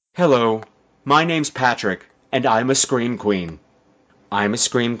Hello, my name's Patrick, and I'm a Scream Queen. I'm a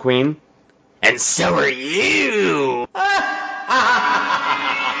Scream Queen, and so are you!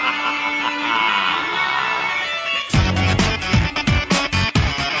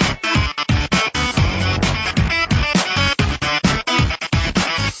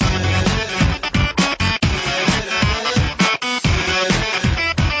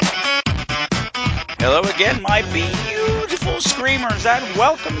 Hello again, my beautiful screamers, and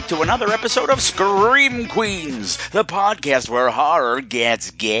welcome to another episode of Scream Queens, the podcast where horror gets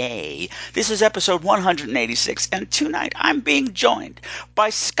gay. This is episode 186, and tonight I'm being joined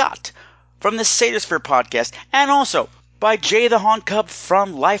by Scott from the SATYRSPHERE podcast, and also by Jay the HauntCub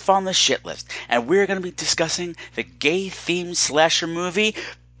from Life on the Shit List. And we're going to be discussing the gay-themed slasher movie,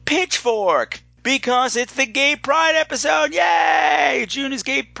 PITCHFORK. Because it's the Gay Pride episode! Yay! June is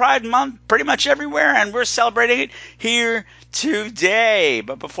Gay Pride Month pretty much everywhere, and we're celebrating it here today.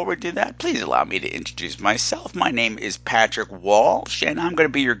 But before we do that, please allow me to introduce myself. My name is Patrick Walsh, and I'm going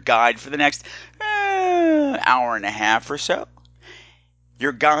to be your guide for the next hour and a half or so.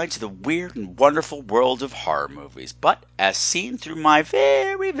 Your guide to the weird and wonderful world of horror movies, but as seen through my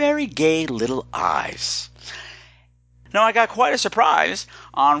very, very gay little eyes. Now, I got quite a surprise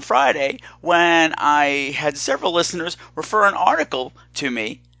on Friday when I had several listeners refer an article to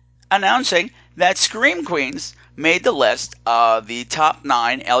me announcing that Scream Queens made the list of the top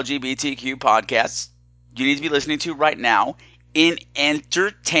 9 LGBTQ podcasts you need to be listening to right now in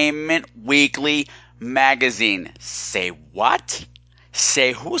Entertainment Weekly magazine. Say what?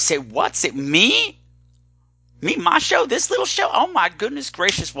 Say who? Say what? Say me? Me, my show, this little show? Oh my goodness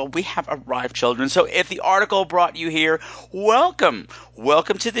gracious. Well, we have arrived, children. So if the article brought you here, welcome.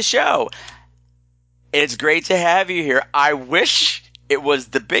 Welcome to the show. It's great to have you here. I wish it was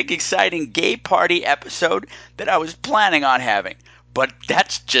the big, exciting gay party episode that I was planning on having. But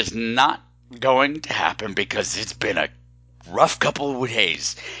that's just not going to happen because it's been a rough couple of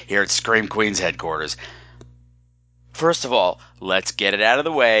days here at Scream Queens headquarters. First of all, let's get it out of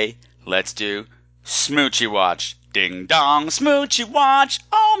the way. Let's do Smoochie Watch. Ding dong, Smoochie Watch.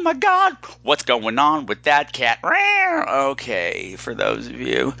 Oh my god, what's going on with that cat? Okay, for those of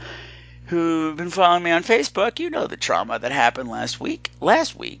you who've been following me on Facebook, you know the trauma that happened last week.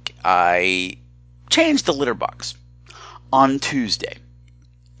 Last week, I changed the litter box on Tuesday.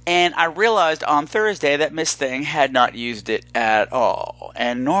 And I realized on Thursday that Miss Thing had not used it at all.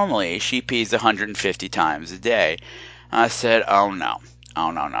 And normally she pees 150 times a day. I said, oh no. Oh,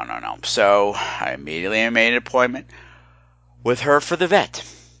 no. So I immediately made an appointment with her for the vet.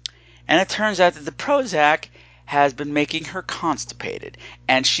 And it turns out that the Prozac has been making her constipated.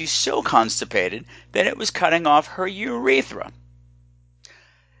 And she's so constipated that it was cutting off her urethra.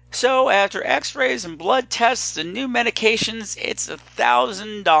 So after x-rays and blood tests and new medications, it's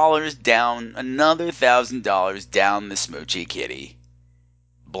 $1,000 down, another $1,000 down the Smoochie Kitty.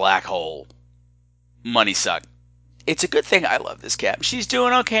 Black hole. Money suck. It's a good thing I love this cat. She's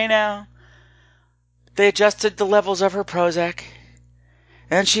doing okay now. They adjusted the levels of her Prozac.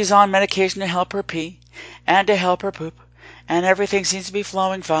 And she's on medication to help her pee. And to help her poop. And everything seems to be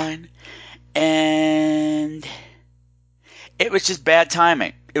flowing fine. And it was just bad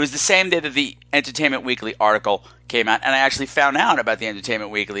timing. It was the same day that the Entertainment Weekly article came out. And I actually found out about the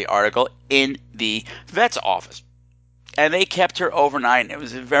Entertainment Weekly article in the vet's office. And they kept her overnight, and it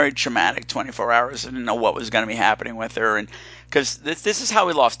was a very traumatic 24 hours. I didn't know what was going to be happening with her, and because this is how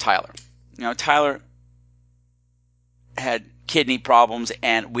we lost Tyler. You know, Tyler had kidney problems,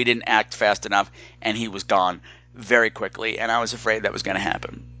 and we didn't act fast enough, and he was gone very quickly, and I was afraid that was going to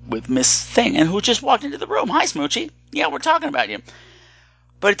happen with Miss Thing, and who just walked into the room. Hi, Smoochie. Yeah, we're talking about you.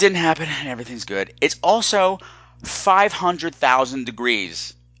 But it didn't happen, and everything's good. It's also 500,000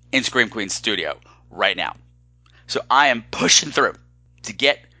 degrees in Scream Queen's studio right now. So I am pushing through to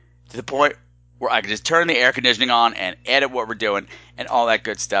get to the point where I can just turn the air conditioning on and edit what we're doing and all that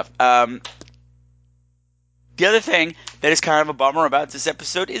good stuff. The other thing that is kind of a bummer about this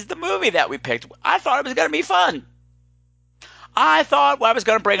episode is the movie that we picked. I thought it was going to be fun. I thought I was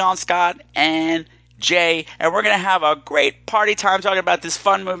going to bring on Scott and Jay, and we're going to have a great party time talking about this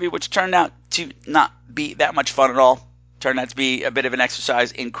fun movie, which turned out to not be that much fun at all. Turned out to be a bit of an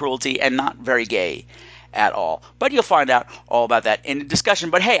exercise in cruelty and not very gay at all. But you'll find out all about that in the discussion.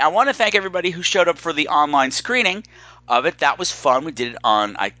 But hey, I want to thank everybody who showed up for the online screening of it. That was fun. We did it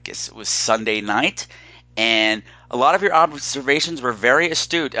on, I guess it was Sunday night. And a lot of your observations were very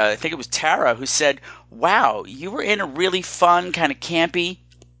astute. I think it was Tara who said, wow, you were in a really fun, kind of campy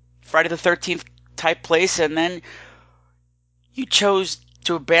Friday the 13th type place, and then you chose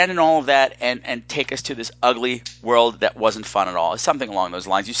to abandon all of that and take us to this ugly world that wasn't fun at all. It's something along those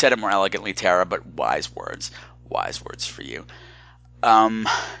lines. You said it more elegantly, Tara, but wise words for you. And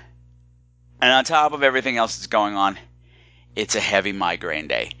on top of everything else that's going on, it's a heavy migraine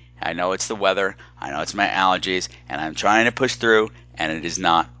day. I know it's the weather, I know it's my allergies, and I'm trying to push through, and it is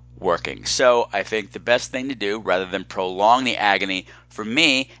not working. So I think the best thing to do, rather than prolong the agony for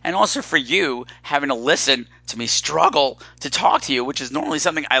me, and also for you, having to listen to me struggle to talk to you, which is normally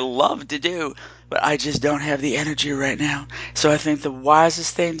something I love to do, but I just don't have the energy right now. So I think the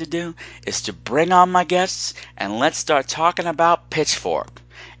wisest thing to do is to bring on my guests, and let's start talking about Pitchfork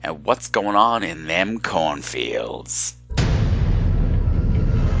and what's going on in them cornfields.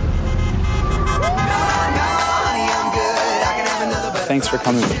 Thanks for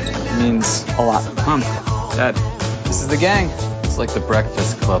coming. It means a lot. Mom, Dad, this is the gang. It's like the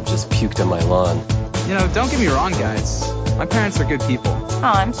Breakfast Club just puked on my lawn. You know, don't get me wrong, guys. My parents are good people. Oh,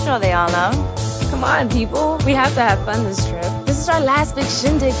 I'm sure they all know. Come on, people. We have to have fun this trip. This is our last big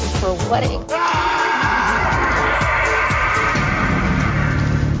shindig before a wedding.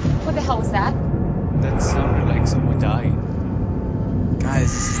 What the hell was that? That sounded like someone died.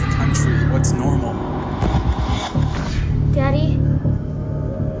 Guys, this is the country. What's normal? Daddy?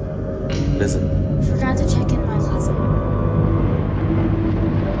 What is it? Forgot to check in my closet.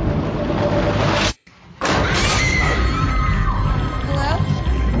 Hello?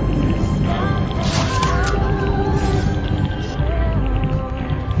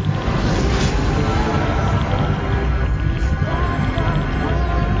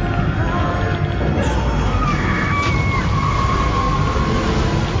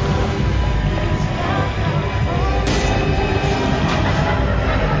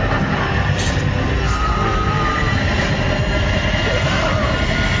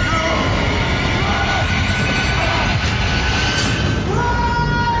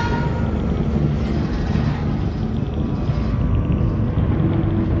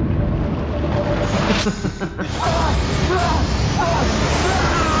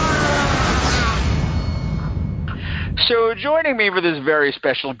 So joining me for this very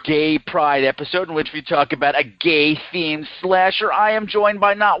special Gay Pride episode in which we talk about a gay-themed slasher, I am joined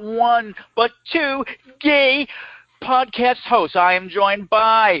by not one, but two gay podcast hosts. I am joined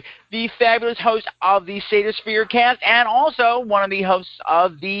by the fabulous host of the SATYRSPHERE cast and also one of the hosts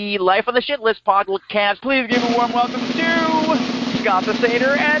of the Life on the Shit List podcast. Please give a warm welcome to Scott the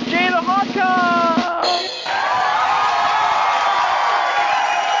Satyr and Jay the HauntCub.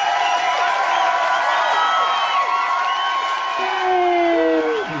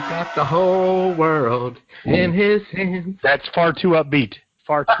 Got the whole world in his hands. That's far too upbeat.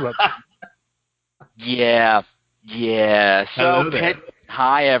 Far too upbeat. Yeah. Hello So, there.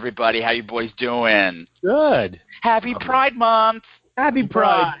 hi everybody. How you boys doing? Good. Happy Pride Month. Happy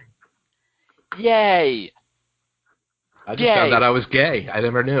Pride. Yay. I just found out I was gay. I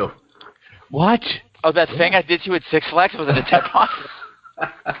never knew. What? Oh, that thing I did to you at Six Flags, was it a tampon?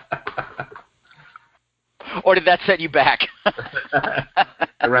 Or did that set you back?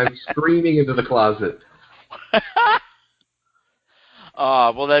 I ran screaming into the closet.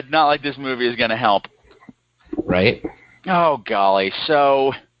 Well, that's not like this movie is going to help. Right? Oh, golly.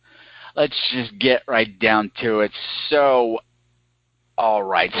 So, let's just get right down to it. So, all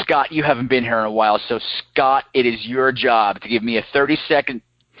right. Scott, you haven't been here in a while. So, Scott, it is your job to give me a 30-second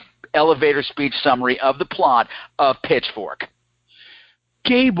elevator speech summary of the plot of Pitchfork.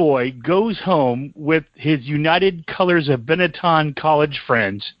 Gay boy goes home with his United Colors of Benetton college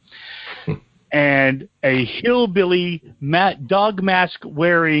friends, and a hillbilly dog mask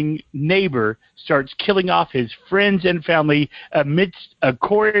wearing neighbor starts killing off his friends and family amidst a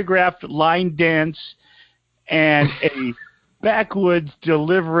choreographed line dance and a backwoods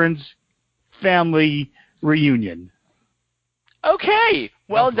deliverance family reunion. Okay,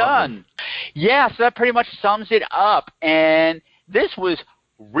 well done. Yeah, so that pretty much sums it up. And this was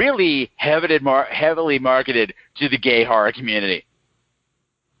really heavily marketed to the gay horror community.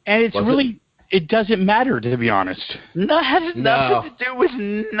 And it's it doesn't matter, to be honest. Nothing to do with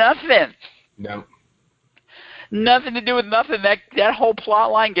nothing. No. Nothing to do with nothing. That whole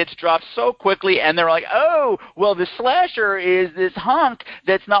plot line gets dropped so quickly, and they're like, oh, well, the slasher is this hunk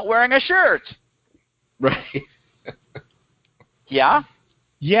that's not wearing a shirt. Right. Yeah?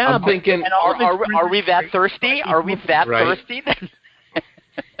 Yeah, I'm thinking, And are we that thirsty? Are we that thirsty?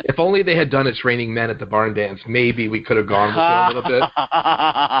 if only they had done It's Raining Men at the barn dance, maybe we could have gone with it a little bit.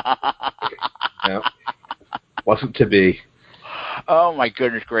 No. Wasn't to be. Oh, my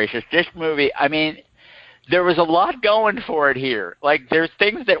goodness gracious. This movie, I mean, there was a lot going for it here. Like, there's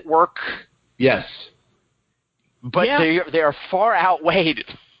things that work. Yes. but they are far outweighed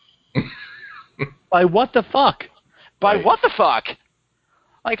by what the fuck? By what the fuck?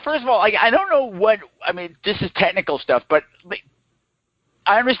 Like, first of all, like, I don't know what – I mean, this is technical stuff, but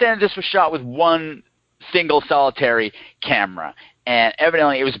I understand this was shot with one single solitary camera, and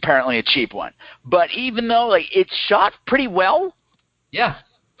evidently it was apparently a cheap one. But even though, like, it's shot pretty well, yeah,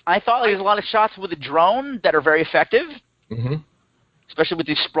 I thought there's a lot of shots with a drone that are very effective, especially with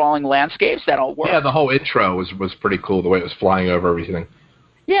these sprawling landscapes. That all worked. Yeah, the whole intro was pretty cool, the way it was flying over everything.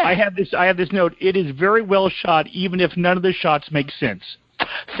 Yeah, I have this note. It is very well shot, even if none of the shots make sense.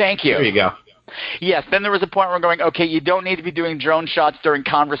 Thank you. There you go. Yes, then there was a point where we're going, okay, you don't need to be doing drone shots during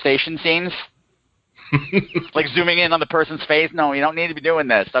conversation scenes. Like zooming in on the person's face. No, you don't need to be doing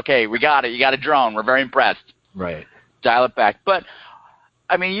this. Okay, we got it. You got a drone. We're very impressed. Right. Dial it back. But,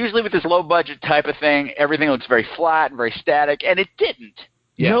 I mean, usually with this low-budget type of thing, everything looks very flat and very static, and it didn't.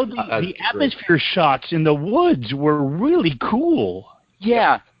 Yeah, you know, the atmosphere shots in the woods were really cool.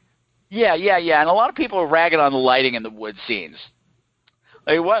 Yeah. And a lot of people are ragging on the lighting in the wood scenes.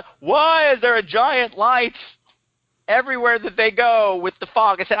 Like, what? Why is there a giant light everywhere that they go with the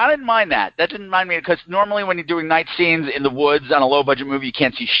fog? I said, I didn't mind that. That didn't mind me, because normally when you're doing night scenes in the woods on a low-budget movie, you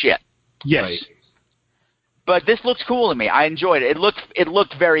can't see shit. Yes. Right. But this looks cool to me. I enjoyed it. It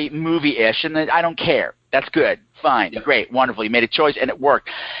looked very movie-ish, and I don't care. That's good. Fine. Yep. Great. Wonderful. You made a choice, and it worked.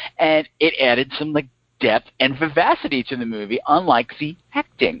 And it added some, like, depth and vivacity to the movie, unlike the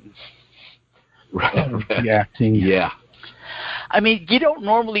acting. Right. The acting. Yeah. I mean, you don't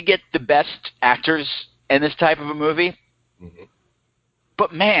normally get the best actors in this type of a movie.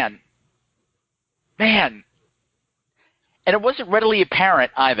 But man. And it wasn't readily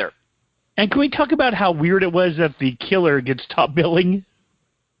apparent either. And can we talk about how weird it was that the killer gets top billing?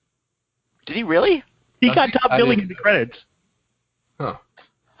 Did he really? He got top billing in the credits.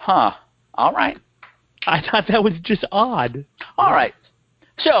 Huh. All right. I thought that was just odd. All right.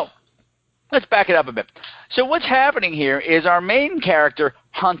 So, let's back it up a bit. So what's happening here is our main character,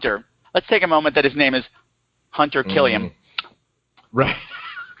 Hunter. Let's take a moment that his name is Hunter Killiam. Right.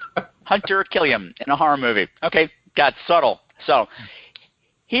 Hunter Killiam in a horror movie. Okay, got subtle. So,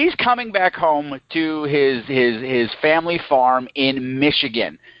 he's coming back home to his family farm in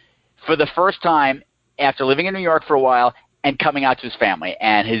Michigan for the first time after living in New York for a while and coming out to his family.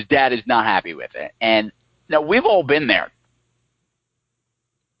 And his dad is not happy with it. And now, we've all been there.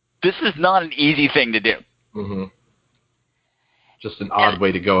 This is not an easy thing to do. Just an odd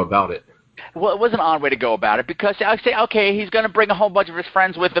way to go about it. Well, it was an odd way to go about it, because I say, okay, he's going to bring a whole bunch of his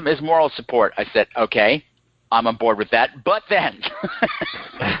friends with him as moral support. I said, okay, I'm on board with that. But then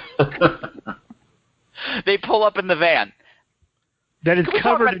they pull up in the van. That is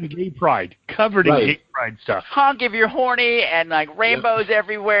covered in gay pride. Covered in gay pride stuff. Honk if you're horny, and like rainbows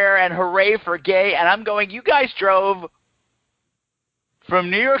everywhere, and hooray for gay. And I'm going, you guys drove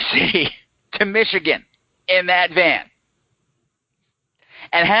from New York City to Michigan in that van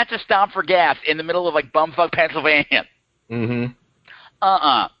and had to stop for gas in the middle of, like, bumfuck Pennsylvania. But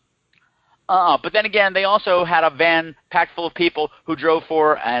then again, they also had a van packed full of people who drove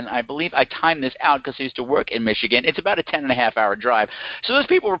for, and I believe I timed this out because I used to work in Michigan. It's about a 10.5-hour drive. So those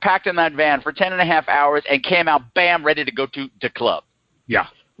people were packed in that van for 10.5 hours and came out, bam, ready to go to the club. Yeah.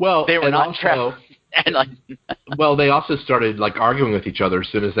 Well, they were not trapped. And like, well, they also started, like, arguing with each other as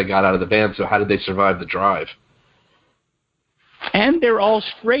soon as they got out of the van, so how did they survive the drive? And they're all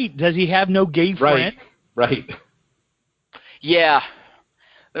straight. Does he have no gay friend? Right. Yeah.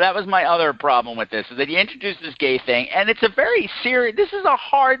 That was my other problem with this, is that he introduced this gay thing, and it's a very serious. This is a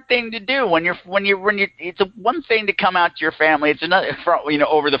hard thing to do when you're. It's one thing to come out to your family. It's another,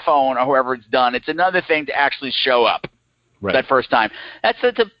 over the phone or however it's done. It's another thing to actually show up that first time. That's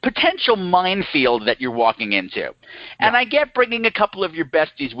a potential minefield that you're walking into. And I get bringing a couple of your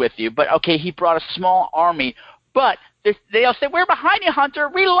besties with you, but okay, he brought a small army, but they all say, "We're behind you, Hunter.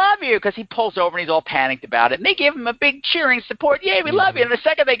 We love you," because he pulls over and he's all panicked about it. And they give him a big cheering support. "Yay, we love you." And the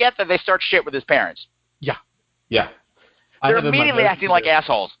second they get there, they start shit with his parents. Yeah. They're immediately acting like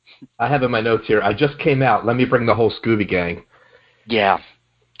assholes. I have in my notes here, "I just came out. Let me bring the whole Scooby gang." Yeah.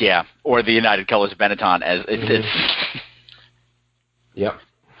 Or the United Colors of Benetton, as it's. Yep.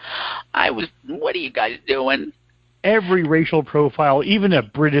 What are you guys doing? Every racial profile, even a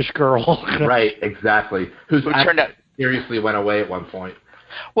British girl. Right, exactly. Who turned out seriously went away at one point.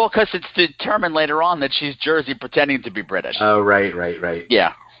 Well, because it's determined later on that she's Jersey pretending to be British. Oh, right.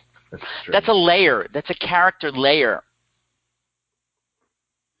 Yeah. That's a layer. That's a character layer.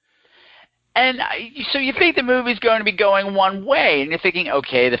 And so you think the movie's going to be going one way, and you're thinking,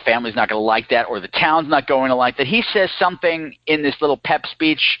 okay, the family's not going to like that, or the town's not going to like that. He says something in this little pep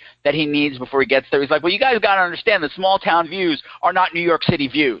speech that he needs before he gets there. He's like, well, you guys got to understand that small town views are not New York City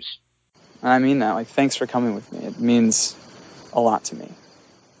views. I mean that. Like, thanks for coming with me. It means a lot to me.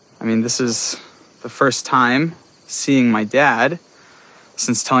 I mean, this is the first time seeing my dad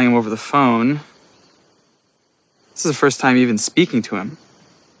since telling him over the phone. This is the first time even speaking to him.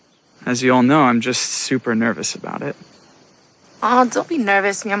 As you all know, I'm just super nervous about it. Oh, don't be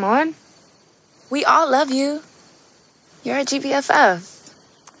nervous, mi amor. We all love you. You're a GBFF.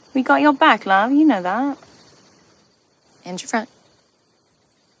 We got your back, love. You know that. And your front.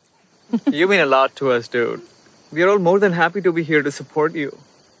 You mean a lot to us, dude. We're all more than happy to be here to support you.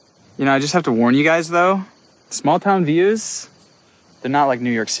 You know, I just have to warn you guys, though. Small town views, they're not like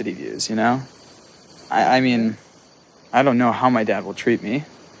New York City views, you know? I mean, I don't know how my dad will treat me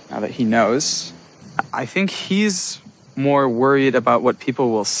now that he knows. I think he's more worried about what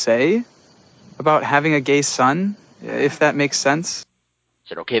people will say about having a gay son, if that makes sense. I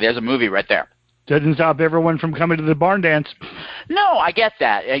said, okay, there's a movie right there. Doesn't stop everyone from coming to the barn dance. No, I get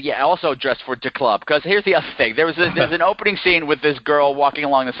that. Yeah, also dressed for the club. Because here's the other thing. There's an opening scene with this girl walking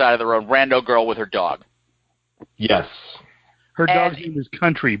along the side of the road, rando girl with her dog. Yes. Her dog's name is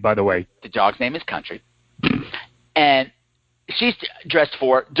Country, by the way. The dog's name is Country. And she's dressed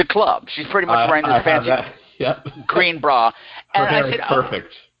for the club. She's pretty much wearing this fancy green bra. And her hair is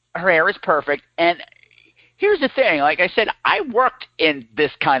perfect. Her hair is perfect. And here's the thing. Like I said, I worked in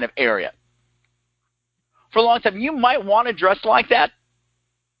this kind of area for a long time. You might want to dress like that,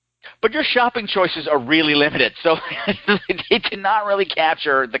 but your shopping choices are really limited. So they did not really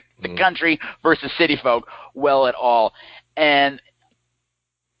capture the country versus city folk well at all. And,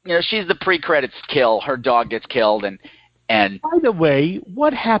 you know, she's the pre-credits kill. Her dog gets killed. And by the way,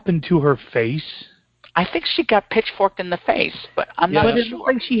 what happened to her face? I think she got pitchforked in the face, but I'm not sure. But it looked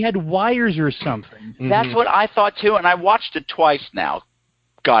like she had wires or something. That's what I thought, too, and I watched it twice now.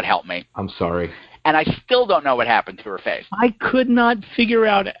 God help me. I'm sorry. And I still don't know what happened to her face. I could not figure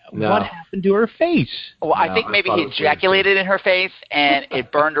out what happened to her face. Well, I think maybe he ejaculated in her face, and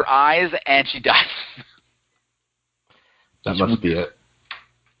it burned her eyes, and she died. That must be it.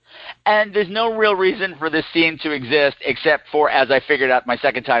 And there's no real reason for this scene to exist except for, as I figured out my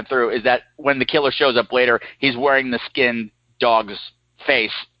second time through, is that when the killer shows up later, he's wearing the skinned dog's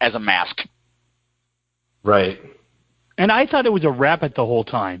face as a mask. Right. And I thought it was a rabbit the whole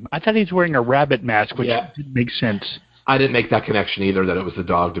time. I thought he was wearing a rabbit mask, which didn't make sense. I didn't make that connection either, that it was the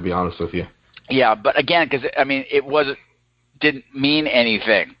dog, to be honest with you. Yeah, but again, because, I mean, didn't mean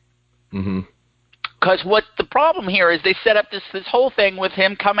anything. Mm-hmm. Because what the problem here is they set up this whole thing with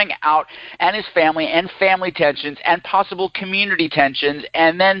him coming out and his family and family tensions and possible community tensions.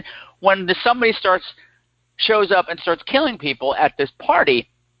 And then when somebody shows up and starts killing people at this party,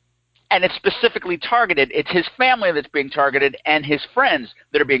 and it's specifically targeted, it's his family that's being targeted and his friends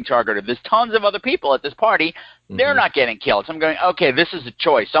that are being targeted. There's tons of other people at this party. They're not getting killed. So I'm going, okay, this is a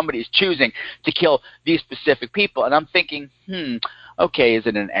choice. Somebody's choosing to kill these specific people. And I'm thinking, okay, is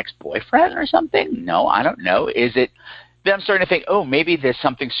it an ex-boyfriend or something? No, I don't know. Is it? Then I'm starting to think, oh, maybe there's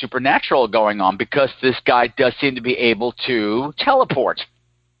something supernatural going on because this guy does seem to be able to teleport.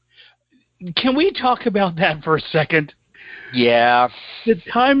 Can we talk about that for a second? Yeah. The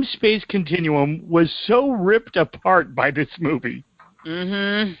time-space continuum was so ripped apart by this movie.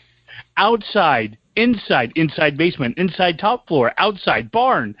 Mm-hmm. Outside, inside basement, inside top floor, outside,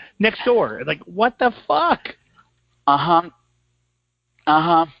 barn, next door. Like, what the fuck? Uh-huh.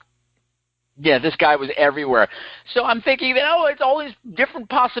 Yeah, this guy was everywhere. So I'm thinking that, it's all these different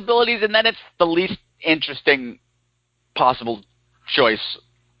possibilities, and then it's the least interesting possible choice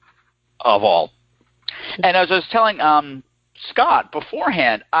of all. And as I was telling Scott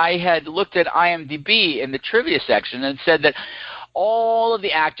beforehand, I had looked at IMDb in the trivia section and said that all of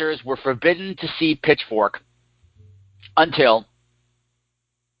the actors were forbidden to see Pitchfork until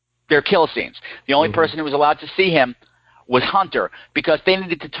their kill scenes. The only person who was allowed to see him was Hunter, because they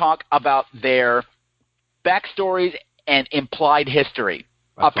needed to talk about their backstories and implied history.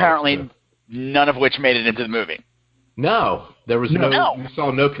 That's apparently awesome. None of which made it into the movie. No, there was no. We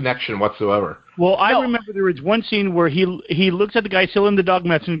saw no connection whatsoever. Well, I remember there was one scene where he looks at the guy still in the dog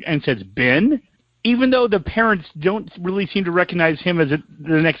mask and says, Ben, even though the parents don't really seem to recognize him as the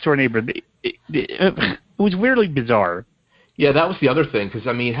next-door neighbor. It was weirdly bizarre. Yeah, that was the other thing, because,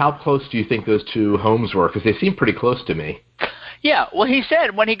 I mean, how close do you think those two homes were? Because they seem pretty close to me. Yeah, well, he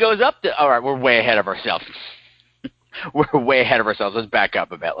said when he goes up to... All right, we're way ahead of ourselves. We're way ahead of ourselves. Let's back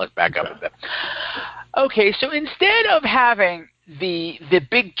up a bit. Okay, so instead of having the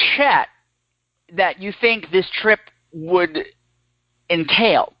big chat that you think this trip would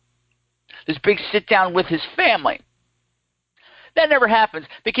entail. This big sit down with his family. That never happens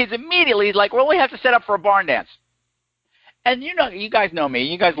because immediately he's like, well, we have to set up for a barn dance. And you know, you guys know me,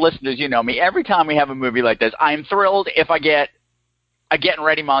 you guys listeners, you know me. Every time we have a movie like this, I'm thrilled if I get a getting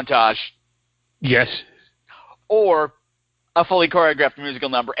ready montage. Yes. Or a fully choreographed musical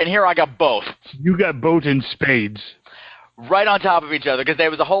number. And here I got both. You got both in spades. Right on top of each other, because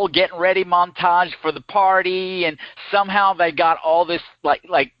there was a whole getting ready montage for the party, and somehow they got all this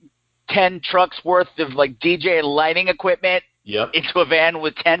like 10 trucks worth of like DJ lighting equipment into a van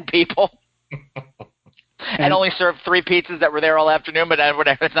with 10 people. And only served 3 pizzas that were there all afternoon, but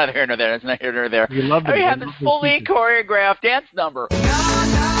whatever. It's neither here nor there. It's not here nor there. We love have this fully choreographed dance number. No,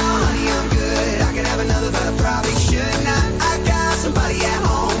 honey, I'm good. I could have another, but I probably should not. I got somebody at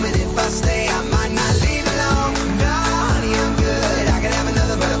home, and if I stay, I might not leave alone. No, honey, I'm good. I could have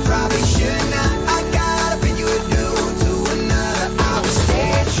another, but I probably should not. I got a thing you would do to another. I will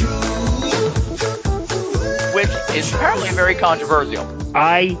stay true. Which is apparently very controversial.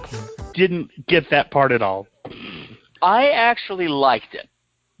 I didn't get that part at all. I actually liked it.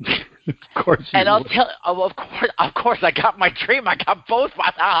 Of course. And I'll tell. Of course, I got my dream. I got both.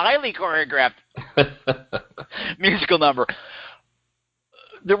 A highly choreographed musical number.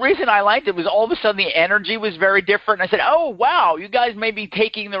 The reason I liked it was all of a sudden the energy was very different. And I said, "Oh wow, you guys may be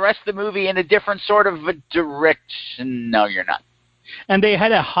taking the rest of the movie in a different sort of a direction." No, you're not. And they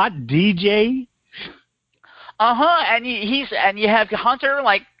had a hot DJ. And you have Hunter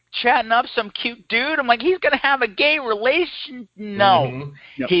like chatting up some cute dude. I'm like, he's going to have a gay relation? No,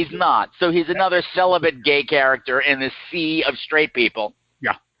 he's not. So he's another celibate gay character in the sea of straight people.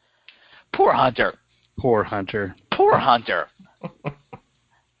 Yeah. Poor Hunter. Poor Hunter. Poor Hunter.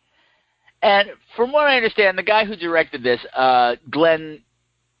 And from what I understand, the guy who directed this, Glenn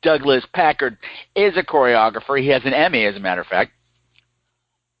Douglas Packard, is a choreographer. He has an Emmy, as a matter of fact,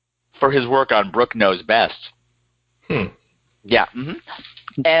 for his work on Brooke Knows Best. Yeah.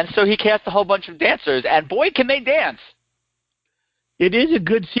 And so he cast a whole bunch of dancers, and boy, can they dance. It is a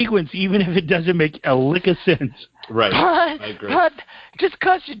good sequence, even if it doesn't make a lick of sense. Right. I agree. But just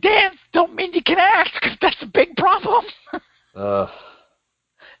because you dance don't mean you can act, because that's a big problem.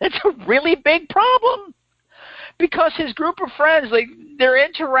 It's a really big problem. Because his group of friends, like, their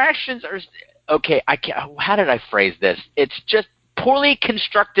interactions are... Okay, how did I phrase this? It's just poorly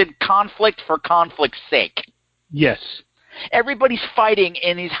constructed conflict for conflict's sake. Yes. Everybody's fighting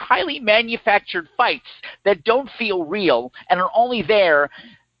in these highly manufactured fights that don't feel real and are only there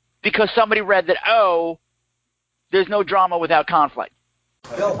because somebody read that, oh, there's no drama without conflict.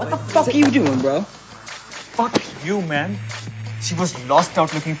 Yo, what the fuck are you doing, bro? Fuck you, man. She was lost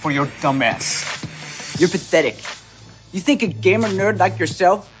out looking for your dumb ass. You're pathetic. You think a gamer nerd like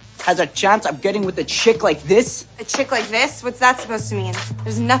yourself has a chance of getting with a chick like this? A chick like this? What's that supposed to mean?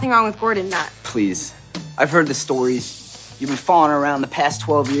 There's nothing wrong with Gordon, Matt. Please. I've heard the stories. You've been following around the past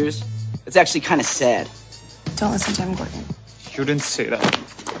 12 years. It's actually kind of sad. Don't listen to him, Gordon. You didn't say that.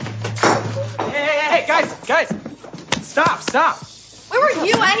 Hey, guys. Stop. Where were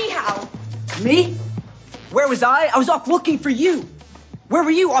you anyhow? Me? Where was I? I was off looking for you. Where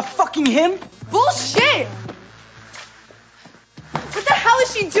were you? Off fucking him? Bullshit! What the hell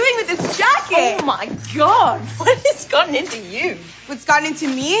is she doing with this jacket? Oh my god, what has gotten into you? What's gotten into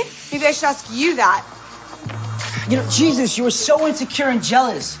me? Maybe I should ask you that. You know, Jesus, you were so insecure and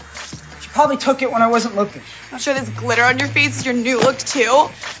jealous. She probably took it when I wasn't looking. I'm sure this glitter on your face is your new look, too.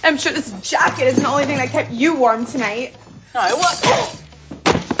 I'm sure this jacket is the only thing that kept you warm tonight. No, it wasn't.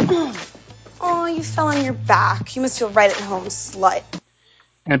 Oh, you fell on your back. You must feel right at home, slut.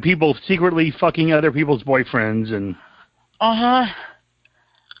 And people secretly fucking other people's boyfriends and...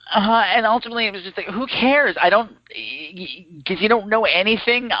 And ultimately it was just like, who cares? Because you don't know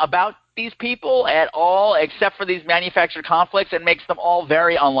anything about these people at all except for these manufactured conflicts, and makes them all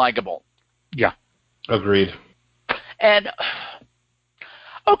very unlikable. Yeah. Agreed. And,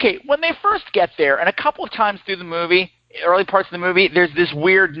 okay, when they first get there, and a couple of times through the movie, early parts of the movie, there's this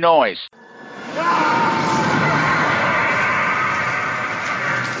weird noise.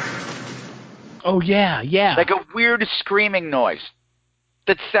 Oh, yeah. Like a weird screaming noise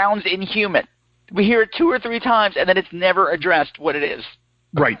that sounds inhuman. We hear it 2 or 3 times, and then it's never addressed what it is.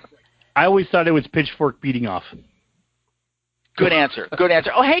 Right. I always thought it was Pitchfork beating off. Good answer.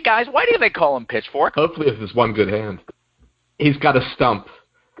 Oh, hey, guys, why do they call him Pitchfork? Hopefully it's his one good hand. He's got a stump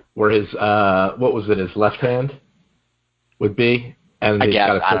where his, his left hand would be, and he's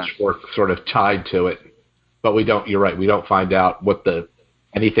got a pitchfork sort of tied to it. But you're right, we don't find out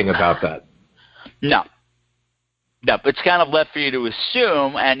anything about that. No. No, it's kind of left for you to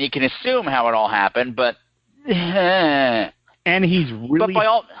assume, and you can assume how it all happened, but... And he's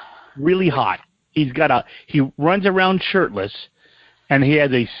really hot. He runs around shirtless, and he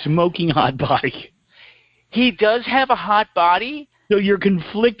has a smoking hot body. He does have a hot body. So you're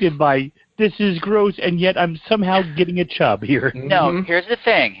conflicted by, this is gross, and yet I'm somehow getting a chub here. No, here's the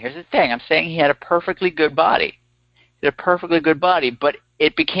thing. I'm saying he had a perfectly good body. He had a perfectly good body, but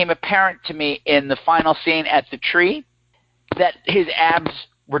it became apparent to me in the final scene at the tree that his abs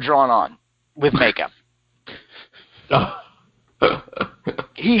were drawn on with makeup.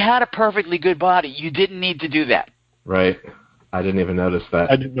 He had a perfectly good body. You didn't need to do that. Right. I didn't even notice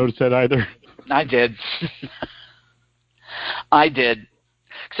that. I didn't notice that either. I did. I did.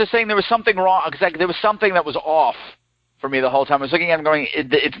 So saying there was something wrong, because there was something that was off for me the whole time. I was looking at him going,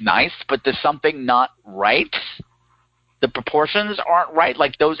 it's nice, but there's something not right. The proportions aren't right.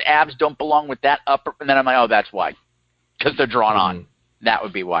 Like, those abs don't belong with that upper. And then I'm like, oh, that's why. Because they're drawn on. That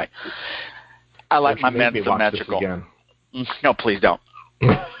would be why. I like my men symmetrical. No, please don't.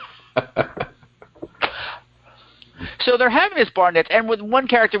 So they're having this bar night, and with one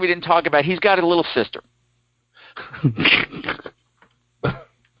character we didn't talk about, he's got a little sister.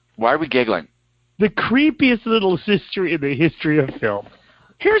 Why are we giggling? The creepiest little sister in the history of film.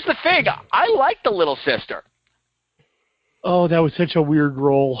 Here's the thing. I like the little sister. Oh, that was such a weird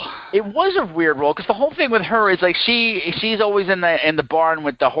role. It was a weird role because the whole thing with her is like she's always in the barn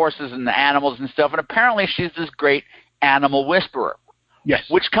with the horses and the animals and stuff, and apparently she's this great animal whisperer. Yes.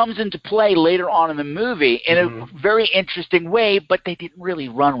 Which comes into play later on in the movie in a very interesting way, but they didn't really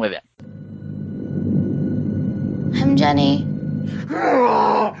run with it. I'm Jenny.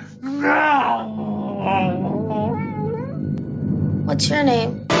 What's your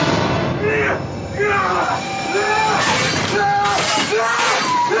name?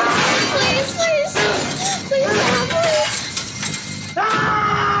 Please, please. Please, Mom, please.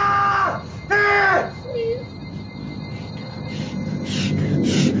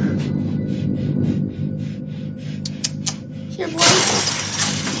 Here, boy.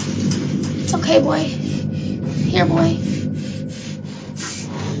 It's okay, boy. Here, boy.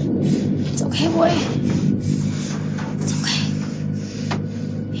 It's okay, boy. It's okay.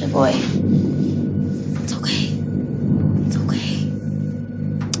 Here, boy. It's okay. It's okay.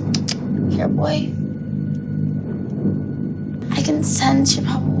 Here, boy. I can sense you're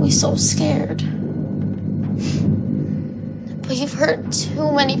probably so scared. But you've hurt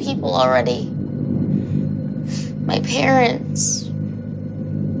too many people already. My parents.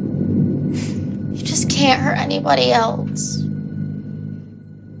 You just can't hurt anybody else.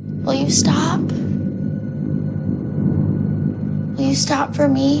 Will you stop? Will you stop for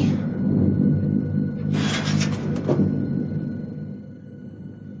me?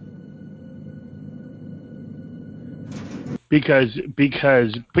 Because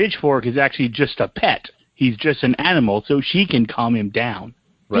Pitchfork is actually just a pet. He's just an animal, so she can calm him down.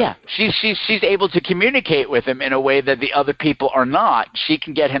 Right. Yeah, she's able to communicate with him in a way that the other people are not. She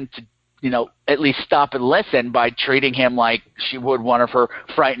can get him to, at least stop and listen by treating him like she would one of her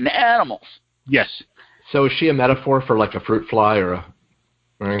frightened animals. Yes. So is she a metaphor for like a fruit fly or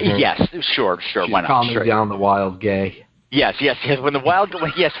anything? Yes, sure. She's Why not? Calming down the wild gay. Yes.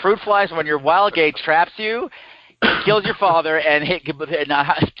 Fruit flies. When your wild gay traps you, kills your father, and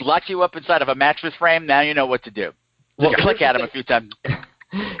locks you up inside of a mattress frame. Now you know what to do. Just click at him a few times.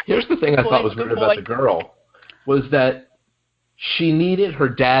 Here's the thing I thought was weird about the girl, was that she needed her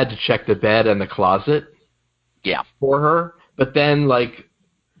dad to check the bed and the closet for her, but then,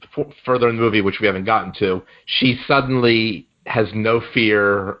 further in the movie, which we haven't gotten to, she suddenly has no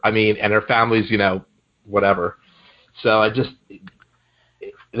fear, and her family's, whatever. So it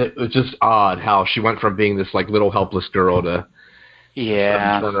was just odd how she went from being this, little helpless girl to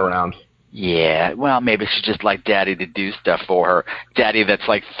turn around. Yeah, well, maybe she just liked Daddy to do stuff for her. Daddy that's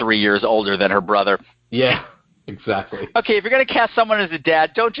 3 years older than her brother. Yeah, exactly. Okay, if you're going to cast someone as a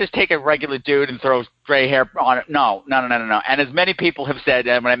dad, don't just take a regular dude and throw gray hair on it. No. And as many people have said,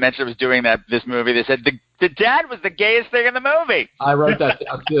 when I mentioned I was doing this movie, they said the dad was the gayest thing in the movie. I wrote that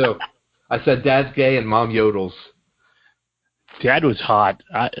down, too. I said Dad's gay and Mom yodels. Dad was hot.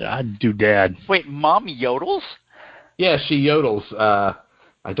 I'd do Dad. Wait, Mom yodels? Yeah, she yodels.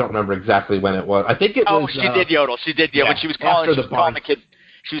 I don't remember exactly when it was. I think it was. Oh, she did yodel. She did. Yeah, when she was calling the kid.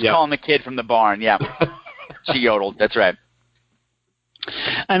 She was calling the kid from the barn. Yeah, she yodeled. That's right.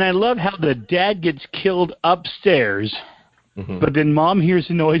 And I love how the dad gets killed upstairs, but then Mom hears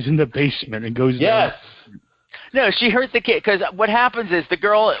a noise in the basement and goes down. No, she heard the kid, because what happens is the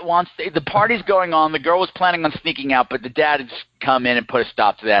girl the party's going on, the girl was planning on sneaking out, but the dad had come in and put a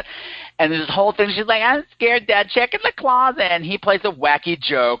stop to that. And there's this whole thing. She's like, I'm scared, Dad. Check in the closet. And he plays a wacky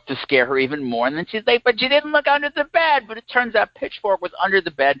joke to scare her even more. And then she's like, but you didn't look under the bed. But it turns out Pitchfork was under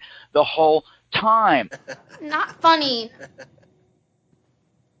the bed the whole time. Not funny.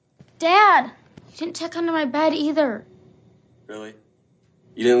 Dad, you didn't check under my bed either. Really?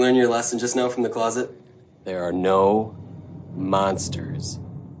 You didn't learn your lesson just now from the closet? There are no monsters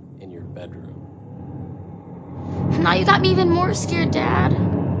in your bedroom. Now you got me even more scared, Dad.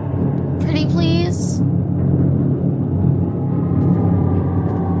 Pretty please?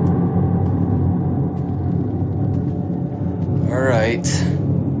 All right.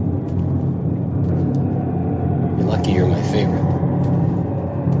 You're lucky you're my favorite.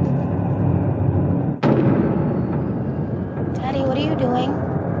 Daddy, what are you doing?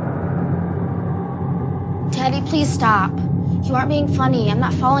 Daddy, please stop. You aren't being funny. I'm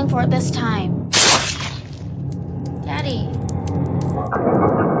not falling for it this time. Daddy.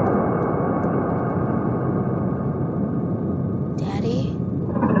 Daddy?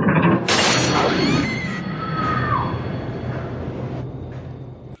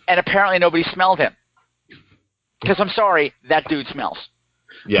 And apparently nobody smelled him. Because I'm sorry, that dude smells.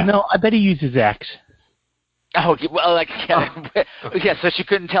 Yeah. No, I bet he uses Axe. Oh, well, like, yeah, so she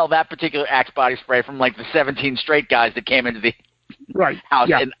couldn't tell that particular Axe body spray from, like, the 17 straight guys that came into the house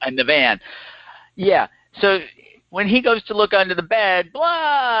in the van. Yeah, so when he goes to look under the bed,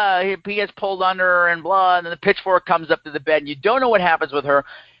 blah, he gets pulled under her and blah, and then the pitchfork comes up to the bed, and you don't know what happens with her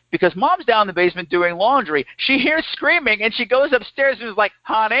because Mom's down in the basement doing laundry. She hears screaming, and she goes upstairs and is like,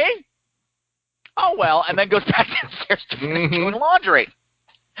 honey? Oh, well, and then goes back downstairs to finish doing laundry,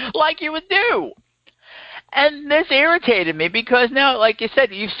 like you would do. And this irritated me because now, like you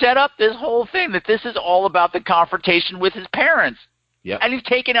said, you've set up this whole thing that this is all about the confrontation with his parents. Yep. And he's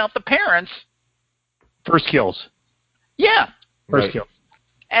taken out the parents. First kills. Yeah. First kill.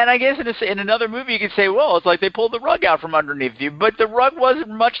 And I guess in another movie you could say, well, it's like they pulled the rug out from underneath you, but the rug wasn't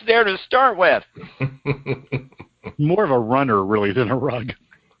much there to start with. More of a runner, really, than a rug.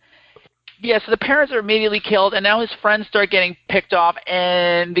 Yeah, so the parents are immediately killed, and now his friends start getting picked off,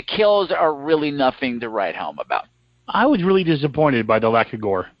 and the kills are really nothing to write home about. I was really disappointed by the lack of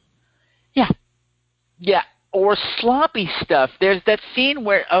gore. Yeah. Yeah, or sloppy stuff. There's that scene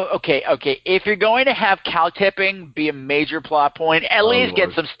where, okay, if you're going to have cow tipping be a major plot point, at least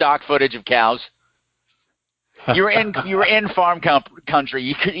get some stock footage of cows. You were in farm country.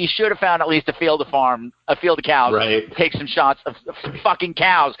 You should have found at least a field of cows. Right. Take some shots of some fucking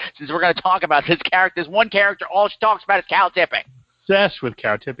cows. Since we're going to talk about this character, there's one character all she talks about is cow tipping. Obsessed with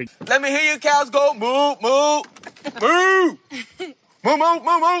cow tipping. Let me hear you cows go moo moo moo moo moo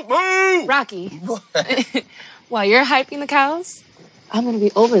moo moo moo. Rocky. While you're hyping the cows, I'm gonna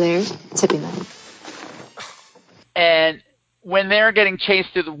be over there tipping them. And when they're getting chased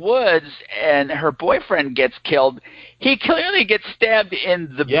through the woods and her boyfriend gets killed, he clearly gets stabbed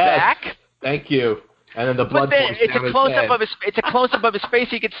in the back. Thank you. And then the blood pours it's down a close-up of his. It's a close-up of his face.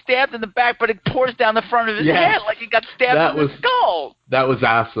 He gets stabbed in the back, but it pours down the front of his head like he got stabbed in the skull. That was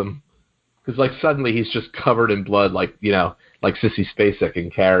awesome. Because like suddenly he's just covered in blood, like like Sissy Spacek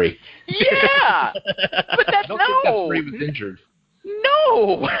and Carrie. Yeah, but that's I don't think that's where he was injured.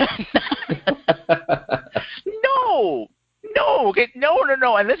 No.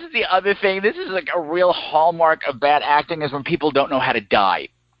 No. And this is the other thing. This is like a real hallmark of bad acting is when people don't know how to die.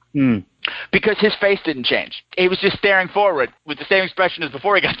 Because his face didn't change. He was just staring forward with the same expression as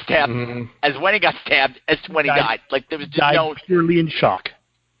before he got stabbed, as when he got stabbed, as when he died. Like there was just no purely in shock.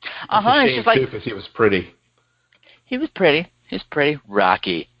 It's just like because he was pretty. He was pretty. He's pretty.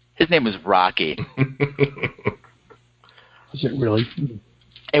 Rocky. His name was Rocky. Is it really?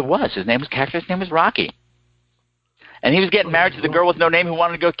 It was. His character's name was Rocky. And he was getting married to the girl with no name who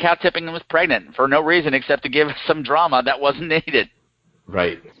wanted to go cow tipping and was pregnant for no reason except to give some drama that wasn't needed.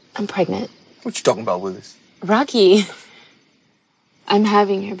 Right. I'm pregnant. What you talking about, Willis? Rocky. I'm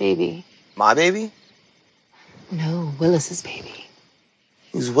having your baby. My baby? No, Willis's baby.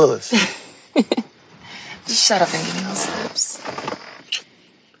 Who's Willis? Just shut up and give me those lips.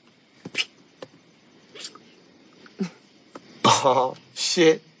 Oh,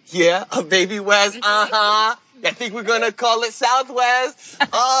 shit. Yeah, a baby West. I think we're going to call it Southwest.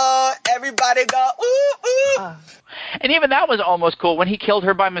 Oh, everybody go, ooh, ooh. And even that was almost cool when he killed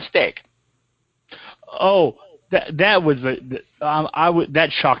her by mistake. Oh, that was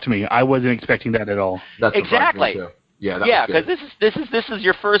that shocked me. I wasn't expecting that at all. That's exactly. Yeah, because this is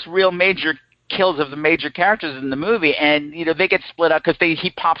your first real major kills of the major characters in the movie, and they get split up because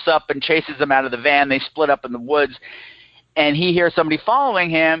he pops up and chases them out of the van. They split up in the woods, and he hears somebody following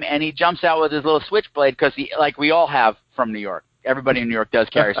him, and he jumps out with his little switchblade because like we all have from New York. Everybody in New York does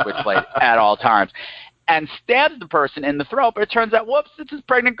carry a switchblade at all times. And stabs the person in the throat, but it turns out, whoops, it's his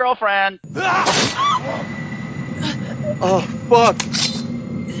pregnant girlfriend. Oh, fuck.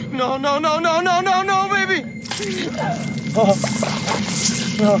 No, baby. Oh.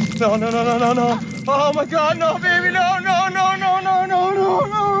 No. Oh, my God, no, baby, no.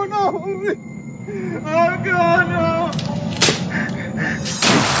 Oh, God, no.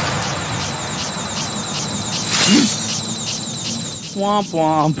 Womp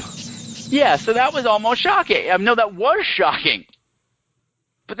womp. Yeah, so that was almost shocking. No, that was shocking.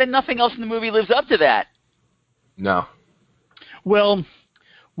 But then nothing else in the movie lives up to that. No. Well,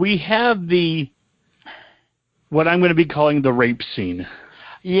 we have what I'm going to be calling the rape scene.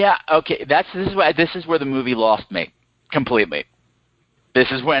 Yeah, okay. This is where the movie lost me completely. This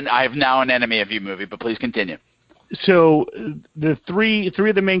is when I have now an enemy of you movie, but please continue. So the three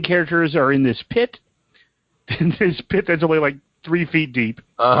of the main characters are in this pit. This pit that's only like 3 feet deep.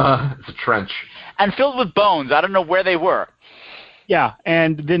 It's a trench. And filled with bones. I don't know where they were. Yeah,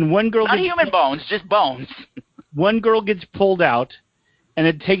 and then one girl... Not human bones, just bones. One girl gets pulled out, and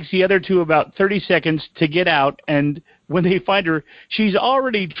it takes the other two about 30 seconds to get out, and when they find her, she's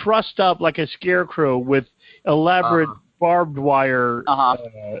already trussed up like a scarecrow with elaborate barbed wire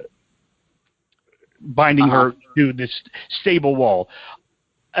binding her to this stable wall.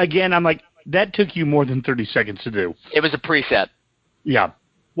 Again, I'm like, that took you more than 30 seconds to do. It was a preset. Yeah.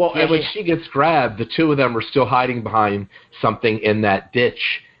 Well, and when she gets grabbed, the two of them are still hiding behind something in that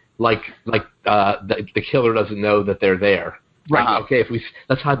ditch, like the killer doesn't know that they're there. Right. Like, okay,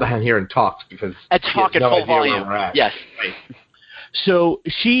 let's hide behind here and talk because talk at full volume. Yes. Right. So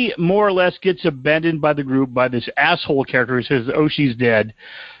she more or less gets abandoned by the group by this asshole character who says, "Oh, she's dead,"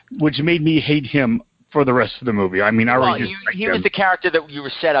 which made me hate him for the rest of the movie. I mean, he was the character that you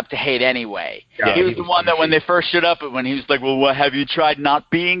were set up to hate anyway. Yeah, he was the one that when they first showed up, when he was like, "Well, what, have you tried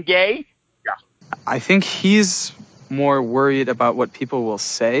not being gay?" Yeah. I think he's more worried about what people will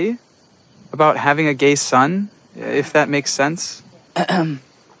say about having a gay son, if that makes sense.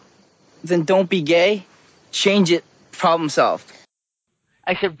 Then don't be gay. Change it. Problem solved.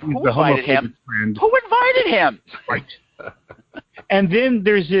 I said, who invited him? Who invited him? Right. And then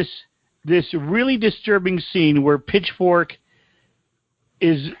there's this really disturbing scene where Pitchfork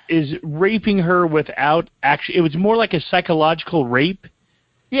is raping her without actually. It was more like a psychological rape.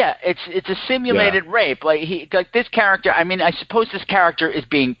 Yeah, it's a simulated rape. Like this character. I mean, I suppose this character is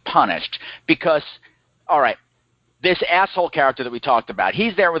being punished because, all right, this asshole character that we talked about.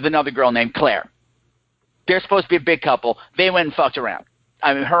 He's there with another girl named Claire. They're supposed to be a big couple. They went and fucked around.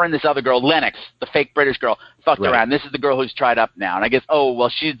 I mean, her and this other girl, Lennox, the fake British girl, fucked around. This is the girl who's tried up now. And I guess, oh, well,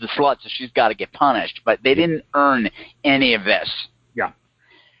 she's the slut, so she's got to get punished. But they didn't earn any of this. Yeah.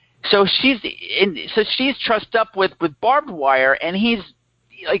 So she's trussed up with barbed wire, and he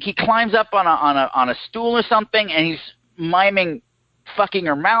climbs up on a stool or something, and he's miming fucking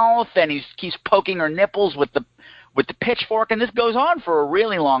her mouth, and he keeps poking her nipples with the pitchfork, and this goes on for a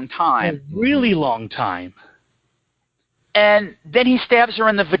really long time. A really long time. And then he stabs her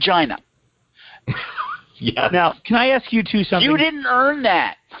in the vagina. Yeah. Now, can I ask you two something? You didn't earn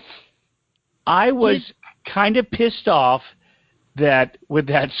that. I was kind of pissed off that with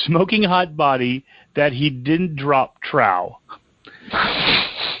that smoking hot body that he didn't drop trow.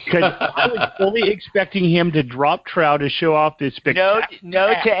 Because I was fully expecting him to drop trow to show off this spectacular...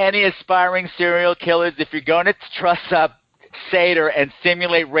 Note to any aspiring serial killers, if you're going to truss up Satyr and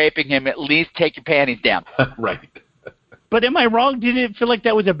simulate raping him, at least take your panties down. Right. But am I wrong? Didn't it feel like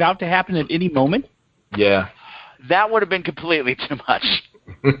that was about to happen at any moment? Yeah. That would have been completely too much.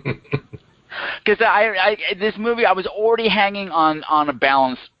 Because this movie, I was already hanging on a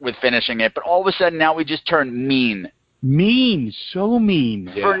balance with finishing it, but all of a sudden now we just turned mean. Mean, so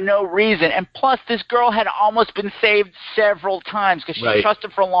mean. For no reason. And plus, this girl had almost been saved several times because she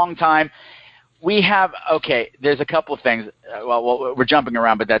trusted for a long time. We have, there's a couple of things. Well, we're jumping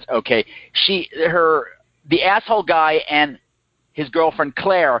around, but that's okay. The asshole guy and his girlfriend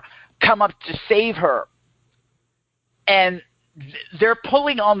Claire come up to save her. And they're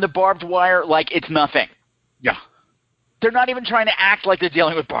pulling on the barbed wire like it's nothing. Yeah. They're not even trying to act like they're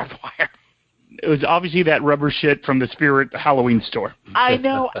dealing with barbed wire. It was obviously that rubber shit from the Spirit Halloween store. I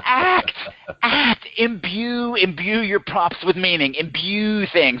know. Act. Imbue your props with meaning. Imbue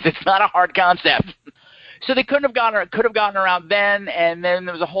things. It's not a hard concept. So they could have gotten her out then, and then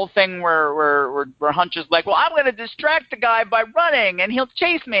there was a whole thing where Hunch is like, well, I'm going to distract the guy by running, and he'll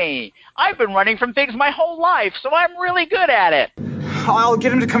chase me. I've been running from things my whole life, so I'm really good at it. I'll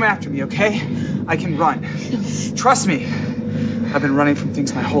get him to come after me, okay? I can run. Trust me. I've been running from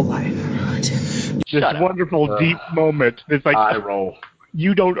things my whole life. This wonderful deep moment. It's like eye roll.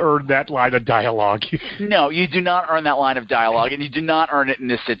 You don't earn that line of dialogue. No, you do not earn that line of dialogue, and you do not earn it in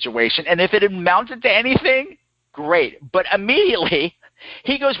this situation. And if it amounted to anything, great. But immediately,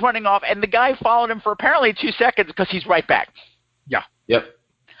 he goes running off, and the guy followed him for apparently 2 seconds because he's right back. Yeah. Yep.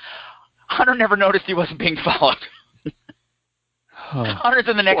 Hunter never noticed he wasn't being followed. Hunter's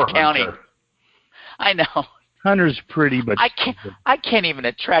in the next county. Hunter. I know. Hunter's pretty, but I can't even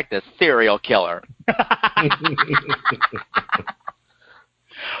attract a serial killer. I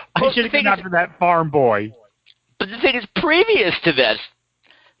should have gone after that farm boy. But the thing is, previous to this,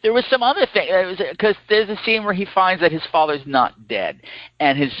 there was some other thing. Because there's a scene where he finds that his father's not dead,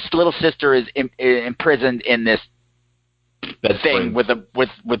 and his little sister is imprisoned in this thing with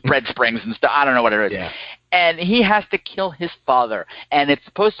bread springs and stuff. I don't know what it is. Yeah. And he has to kill his father, and it's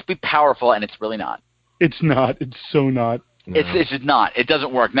supposed to be powerful, and it's really not. It's not. It's so not. No. It's just not. It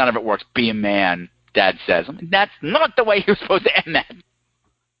doesn't work. None of it works. Be a man, Dad says. I mean, that's not the way he was supposed to end that.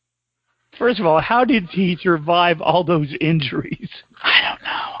 First of all, how did he survive all those injuries?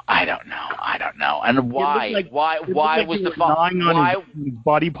 I don't know. And why? Why was the father his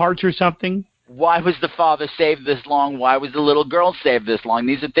body parts or something? Why was the father saved this long? Why was the little girl saved this long?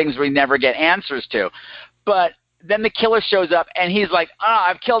 These are things we never get answers to. But then the killer shows up, and he's like,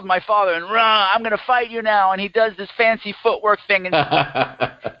 I've killed my father, and I'm going to fight you now. And he does this fancy footwork thing and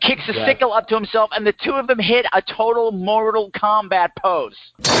kicks a sickle up to himself, and the two of them hit a total Mortal Kombat pose.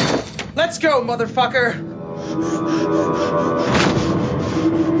 Let's go, motherfucker!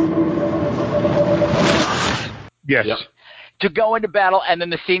 Yes. Yep. To go into battle, and then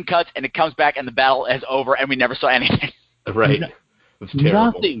the scene cuts, and it comes back, and the battle is over, and we never saw anything. Right. It's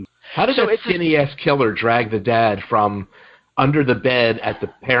terrible. Nothing. How did that skinny-ass killer drag the dad from under the bed at the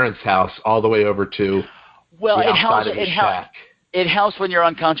parents' house all the way over to the outside of his shack? It helps when your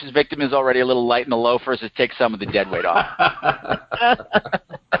unconscious victim is already a little light in the loafers to take some of the dead weight off.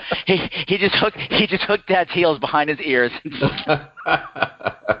 he just hooked Dad's heels behind his ears.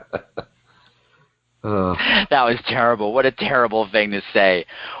 That was terrible. What a terrible thing to say.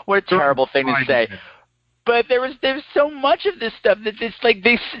 What a terrible thing to say. But there's so much of this stuff that it's like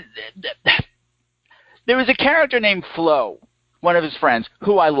there was a character named Flo, one of his friends,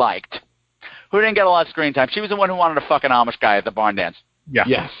 who I liked, who didn't get a lot of screen time. She was the one who wanted to fuck an Amish guy at the barn dance. Yeah.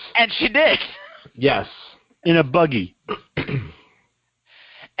 Yes. And she did. Yes. In a buggy.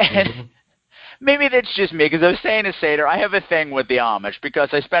 And maybe that's just me, because I was saying to Satyr, I have a thing with the Amish because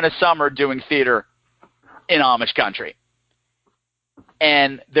I spent a summer doing theater in Amish country.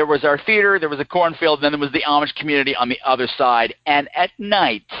 And there was our theater, there was a cornfield, and then there was the Amish community on the other side. And at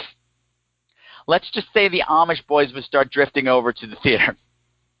night, let's just say the Amish boys would start drifting over to the theater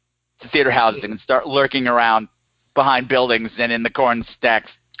housing, and start lurking around behind buildings and in the corn stacks,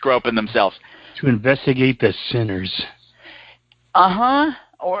 groping themselves. To investigate the sinners. Uh-huh.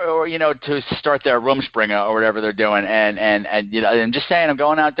 Or to start their Rumspringa or whatever they're doing. And I'm just saying, I'm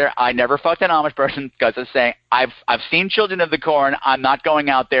going out there. I never fucked an Amish person because I'm saying I've seen Children of the Corn. I'm not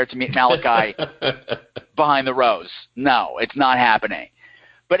going out there to meet Malachi behind the rose. No, it's not happening.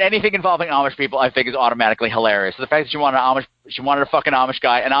 But anything involving Amish people, I think, is automatically hilarious. So the fact that she wanted to fuck an Amish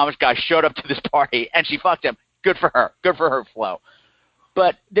guy showed up to this party and she fucked him. Good for her. Good for her, Flo.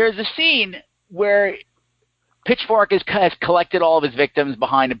 But there's a scene where PITCHFORK has collected all of his victims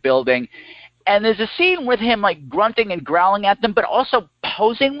behind a building, and there's a scene with him like grunting and growling at them, but also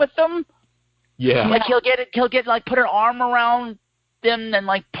posing with them. Yeah. Like he'll get like put an arm around them and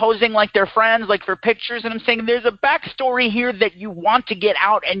like posing like they're friends, like for pictures. And I'm saying there's a backstory here that you want to get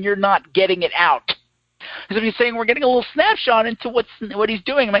out, and you're not getting it out. Because if you're saying we're getting a little snapshot into what he's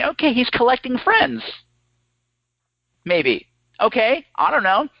doing, I'm like, okay, he's collecting friends. Maybe. Okay, I don't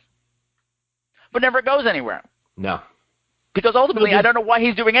know. But never goes anywhere. No. Because ultimately, I don't know why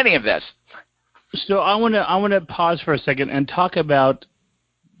he's doing any of this. So I want to pause for a second and talk about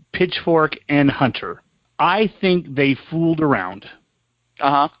PITCHFORK and Hunter. I think they fooled around.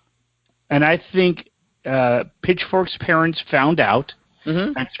 Uh-huh. And I think PITCHFORK's parents found out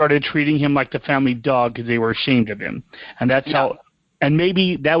and started treating him like the family dog because they were ashamed of him. And that's how. And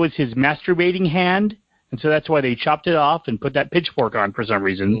maybe that was his masturbating hand, and so that's why they chopped it off and put that pitchfork on for some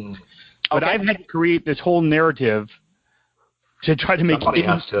reason. But I've had to create this whole narrative to try to make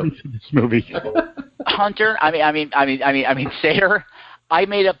sense of this movie. Hunter, I mean, Satyr, I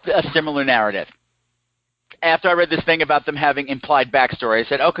made up a similar narrative. After I read this thing about them having implied backstory, I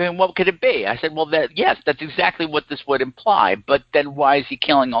said, okay, and what could it be? I said, well, yes, that's exactly what this would imply, but then why is he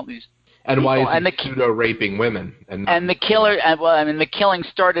killing all these and people? Why is he pseudo-raping women? And the killer, the killing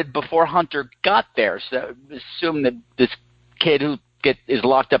started before Hunter got there, so assume that this kid who is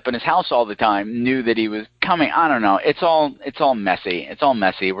locked up in his house all the time knew that he was coming. I don't know. It's all messy. It's all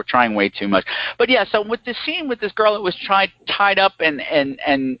messy. We're trying way too much. But yeah, so with the scene with this girl that was tied up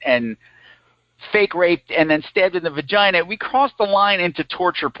and fake raped and then stabbed in the vagina, we crossed the line into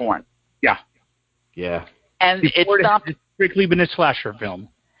torture porn. Yeah. Yeah. And it stopped. It's strictly been a slasher film.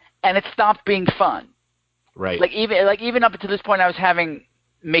 And it stopped being fun. Right. Like even up to this point, I was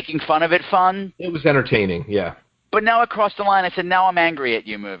making fun of it fun. It was entertaining. Yeah. But now I crossed the line. I said, now I'm angry at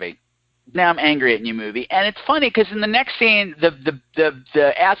you, movie. Now I'm angry at you, movie. And it's funny because in the next scene,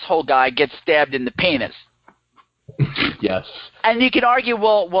 the asshole guy gets stabbed in the penis. Yes. And you could argue,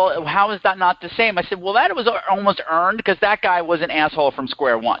 well, how is that not the same? I said, well, that was almost earned because that guy was an asshole from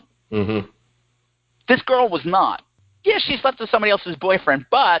square one. Mm-hmm. This girl was not. Yeah, she slept with somebody else's boyfriend,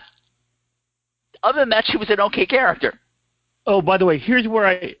 but other than that, she was an okay character. Oh, by the way, here's where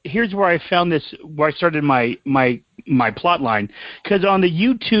I found this, where I started my plot line, because on the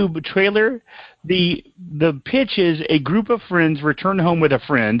YouTube trailer, the pitch is a group of friends return home with a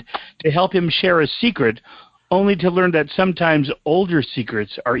friend to help him share a secret, only to learn that sometimes older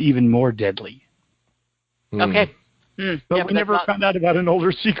secrets are even more deadly. Okay. But we never found out about an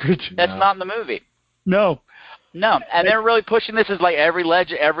older secret. That's not in the movie. No. No, and they're really pushing this as like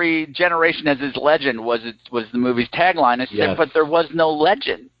every generation has its legend was the movie's tagline. I said, but there was no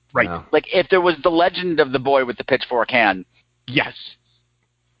legend. Right. No. Like if there was the legend of the boy with the pitchfork hand. Yes.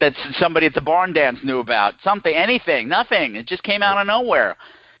 That somebody at the barn dance knew about. Something, anything, nothing. It just came out of nowhere,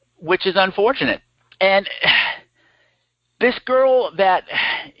 which is unfortunate. And this girl that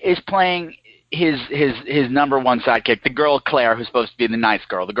is playing his number one sidekick, the girl Claire, who's supposed to be the nice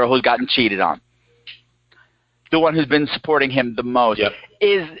girl, the girl who's gotten cheated on, the one who's been supporting him the most,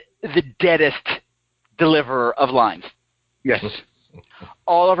 is the deadest deliverer of lines. Yes.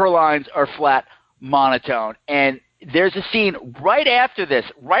 All of her lines are flat, monotone. And there's a scene right after this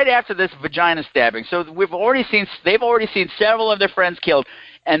vagina stabbing. So they've already seen several of their friends killed,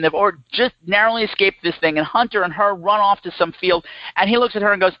 and they've just narrowly escaped this thing. And Hunter and her run off to some field, and he looks at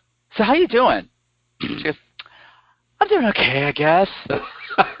her and goes, "So how you doing?" She goes, "I'm doing okay, I guess."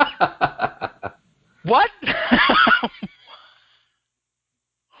 What?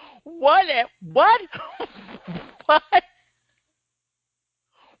 What? What? What?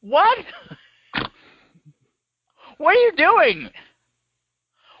 What? What are you doing?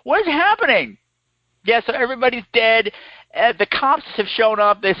 What is happening? Yeah, so everybody's dead. The cops have shown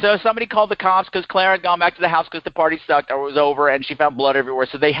up. So somebody called the cops because Claire had gone back to the house because the party sucked or was over, and she found blood everywhere.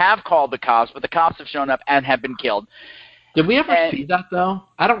 So they have called the cops, but the cops have shown up and have been killed. Did we ever see that, though?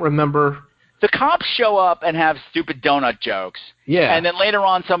 I don't remember. The cops show up and have stupid donut jokes. Yeah. And then later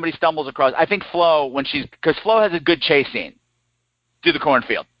on, somebody stumbles across. I think Flo, because Flo has a good chase scene through the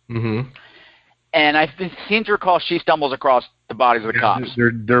cornfield. Mm-hmm. And I seem to recall she stumbles across the bodies of the cops.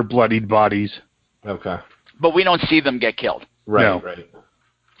 They're bloodied bodies. Okay. But we don't see them get killed. Right, No. right.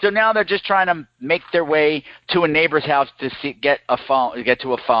 So now they're just trying to make their way to a neighbor's house to get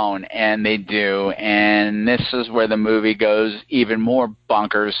to a phone, and they do. And this is where the movie goes even more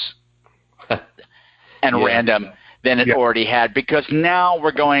bonkers and random than it already had, because now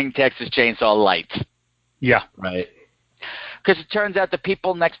we're going Texas Chainsaw Light. Yeah. Right. Because it turns out the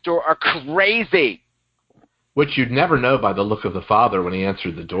people next door are crazy. Which you'd never know by the look of the father when he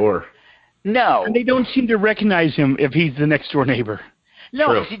answered the door. No. And they don't seem to recognize him if he's the next door neighbor.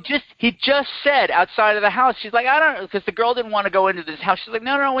 No, he just said outside of the house. She's like, I don't know, because the girl didn't want to go into this house. She's like,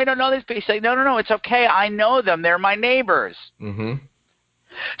 no, we don't know these people. She's like, no, it's okay. I know them. They're my neighbors. Mm-hmm.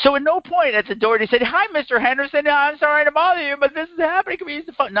 So at no point at the door did he say, "Hi, Mr. Henderson. I'm sorry to bother you, but this is happening. Can we use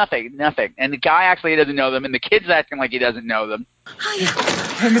the phone?" Nothing. And the guy actually doesn't know them, and the kid's acting like he doesn't know them. Hey,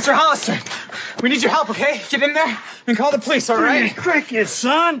 Mr. Hollister, we need your help, okay? Get in there and call the police, all right? Cricket,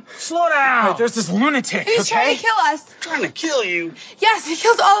 son. Slow down. Right, there's this lunatic, He's okay? trying to kill us. Trying to kill you. Yes, he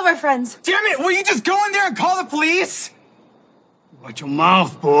killed all of our friends. Damn it, will you just go in there and call the police? Watch your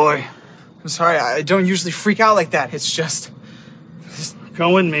mouth, boy. I'm sorry, I don't usually freak out like that. It's just...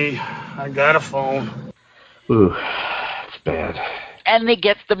 Come with me. I got a phone. Ooh, it's bad. And he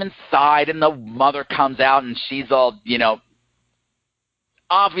gets them inside, and the mother comes out, and she's all,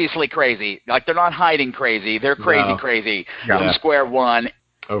 obviously crazy. Like, they're not hiding crazy. They're crazy from square one.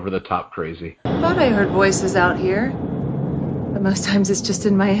 Over the top crazy. Thought I heard voices out here, but most times it's just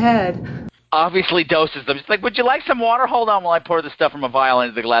in my head. Obviously doses them. She's like, "Would you like some water? Hold on while I pour the stuff from a vial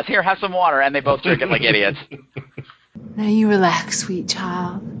into the glass. Here, have some water." And they both drink it like idiots. Now you relax, sweet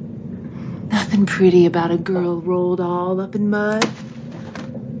child. Nothing pretty about a girl rolled all up in mud.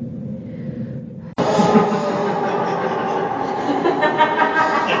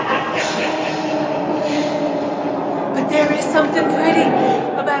 But There is something pretty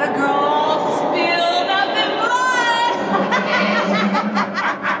about a girl all spilled up in blood.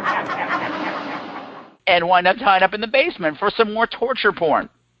 And wind up tied up in the basement for some more torture porn.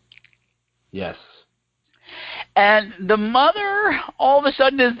 Yes. And the mother, all of a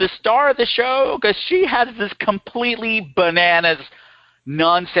sudden, is the star of the show because she has this completely bananas,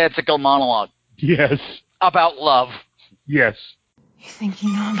 nonsensical monologue. Yes. About love. Yes. You think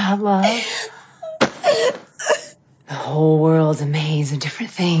you know about love? The whole world's a maze of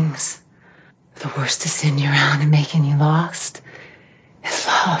different things. The worst to send you around and making you lost is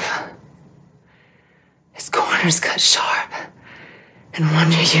love. Its corners cut sharp and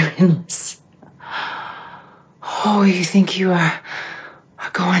wander you endless. Oh, you think you are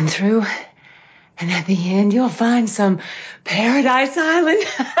going through, and at the end you'll find some paradise island?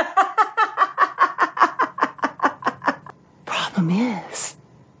 Problem is,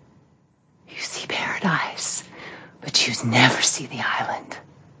 you see paradise, but you never see the island.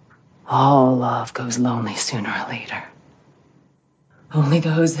 All love goes lonely sooner or later. Only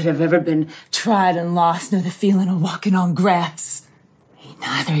those that have ever been tried and lost know the feeling of walking on grass.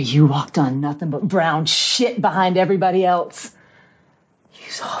 Neither of you walked on nothing but brown shit behind everybody else. You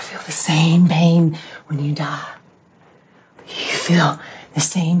all feel the same pain when you die. You feel the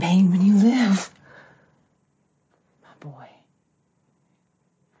same pain when you live. My boy.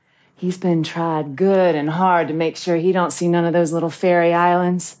 He's been tried good and hard to make sure he don't see none of those little fairy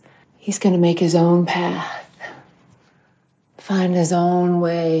islands. He's gonna make his own path. Find his own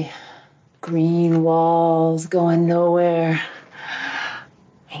way. Green walls going nowhere.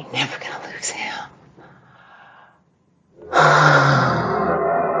 Ain't never gonna lose him.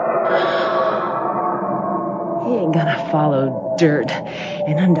 He ain't gonna follow dirt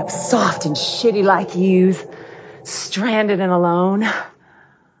and end up soft and shitty like yous, stranded and alone.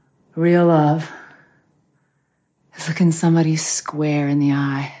 Real love is looking somebody square in the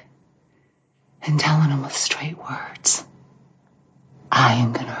eye and telling them with straight words, I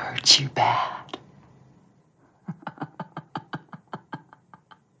am gonna hurt you bad.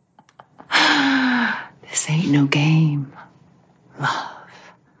 This ain't no game. Love.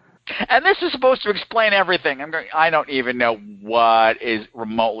 And this is supposed to explain everything. I don't even know what is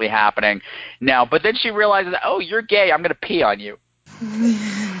remotely happening now. But then she realizes, oh, you're gay. I'm going to pee on you.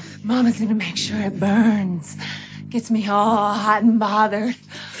 Mama's gonna make sure it burns. Gets me all hot and bothered.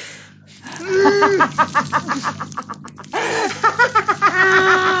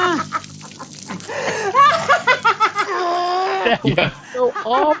 That was so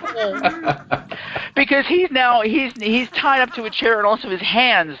awful. Because he's tied up to a chair, and also his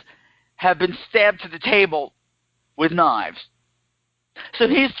hands have been stabbed to the table with knives. So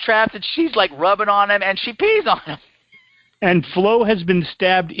he's trapped, and she's like rubbing on him, and she pees on him. And Flo has been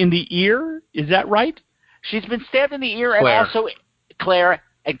stabbed in the ear. Is that right? She's been stabbed in the ear, and also Claire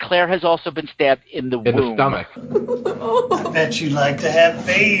has also been stabbed in the womb. In the stomach. I bet you'd like to have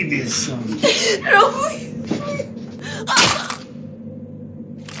babies someday.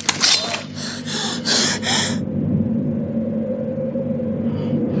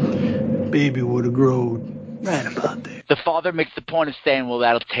 Baby would have growed right about there. The father makes the point of saying, well,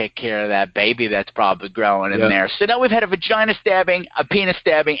 that'll take care of that baby that's probably growing in there. So now we've had a vagina stabbing, a penis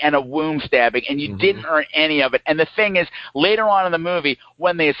stabbing, and a womb stabbing, and you didn't earn any of it. And the thing is, later on in the movie,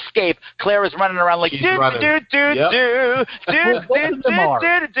 when they escape, Claire is running around like, no problems at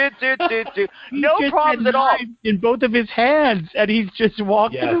all. In both of his hands, and he's just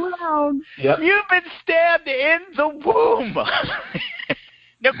walking around. Yep. You've been stabbed in the womb.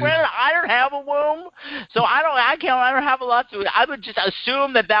 Now, granted, I don't have a womb, so I don't have a lot to. I would just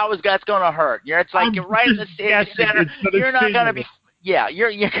assume that's going to hurt. It's like you're right in the center. You're not going to be. Yeah,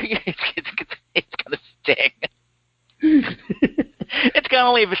 it's going to sting. It's going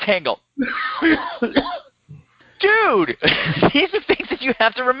to leave a tingle. Dude, these are things that you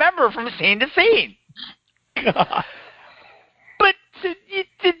have to remember from scene to scene. God. But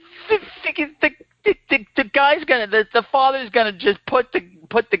the guy's the father's gonna just put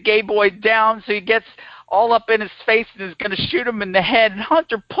the gay boy down, so he gets all up in his face and is gonna shoot him in the head. And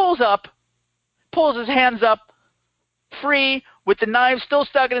Hunter pulls his hands up, free with the knife still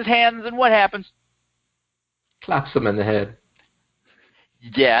stuck in his hands. And what happens? Claps him in the head.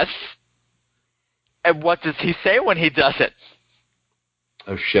 Yes. And what does he say when he does it?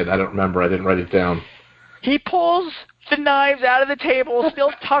 Oh shit! I don't remember. I didn't write it down. He pulls the knives out of the table,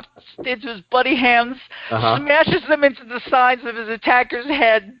 still tucked into his bloody hands, smashes them into the sides of his attacker's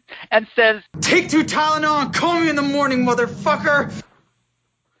head, and says, "Take 2 Tylenol and call me in the morning, motherfucker."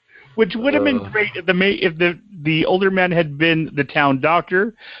 Which would have been great if the older man had been the town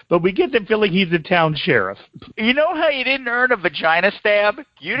doctor, but we get the feeling he's the town sheriff. You know how you didn't earn a vagina stab?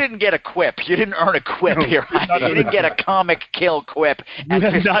 You didn't get a quip. You didn't earn a quip here. You didn't get a comic kill quip at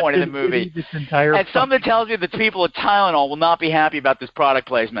this point in the movie. And something tells me that people at Tylenol will not be happy about this product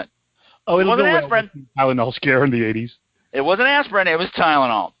placement. Oh, it wasn't aspirin. Tylenol scare in the 80s. It wasn't aspirin. It was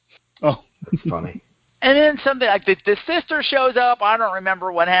Tylenol. Oh, that's funny. And then something like the sister shows up. I don't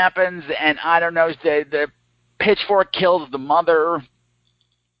remember what happens, and I don't know. The pitchfork kills the mother.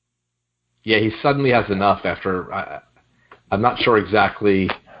 Yeah, he suddenly has enough after. I'm not sure exactly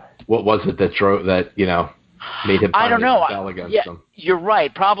what was it that made him. I don't know. Rebel against them. You're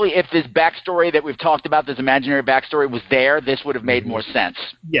right. Probably if this backstory that we've talked about, this imaginary backstory, was there, this would have made more sense.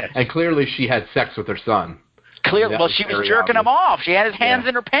 Yes. And clearly, she had sex with her son. Clearly, well, she was jerking him off. She had his hands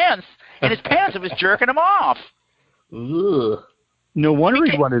in her pants. In his pants, it was jerking him off. Ugh. No wonder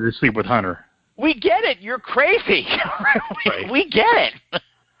he wanted to sleep with Hunter. We get it. You're crazy. We get it.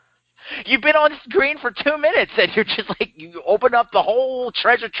 You've been on screen for 2 minutes, and you're just like, you open up the whole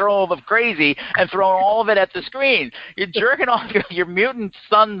treasure trove of crazy and throwing all of it at the screen. You're jerking off your mutant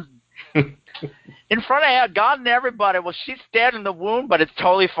son's in front of God and everybody. Well, she's dead in the womb, but it's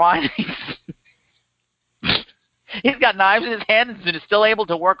totally fine. He's got knives in his hands and is still able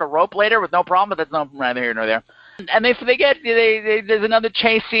to work a rope later with no problem, but that's neither here nor there. And there's another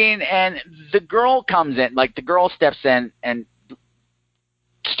chase scene, and the girl comes in, like the girl steps in and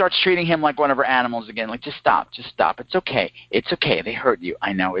starts treating him like one of her animals again. Like, just stop. It's okay. It's okay. They hurt you.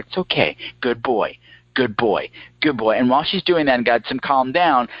 I know. It's okay. Good boy. Good boy. Good boy. And while she's doing that and got him calmed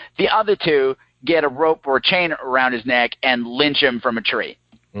down, the other two get a rope or a chain around his neck and lynch him from a tree.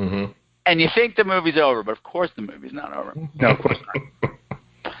 Mm-hmm. And you think the movie's over, but of course the movie's not over. No, of course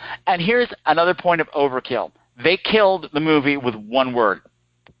not. And here's another point of overkill. They killed the movie with one word.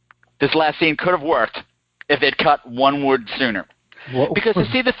 This last scene could have worked if they'd cut one word sooner. Whoa. Because to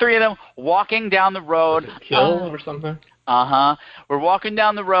see the three of them walking down the road. Kill or something? Uh-huh. We're walking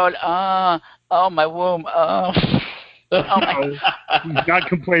down the road. Oh, my womb. Oh, my. He's not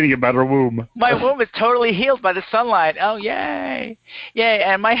complaining about her womb. My womb is totally healed by the sunlight. Oh, yay. Yay.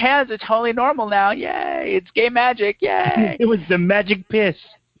 And my hands are totally normal now. Yay. It's gay magic. Yay. It was the magic piss.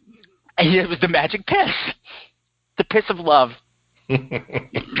 It was the magic piss. The piss of love.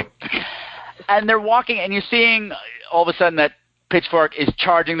 And they're walking, and you're seeing all of a sudden that Pitchfork is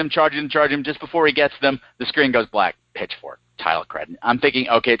charging them. Just before he gets them, the screen goes black. Pitchfork. Title credit. I'm thinking,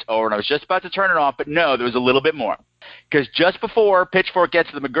 okay, it's over, and I was just about to turn it off, but no, there was a little bit more. Because just before Pitchfork gets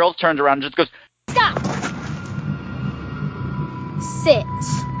to them, a girl turns around and just goes, "Stop! Sit.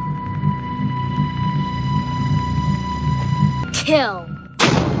 Kill."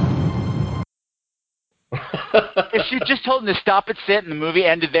 If she just told him to stop and sit and the movie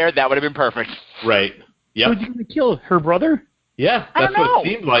ended there, that would have been perfect. Right. Yep. Who's he going to kill? Her brother? Yeah, that's what it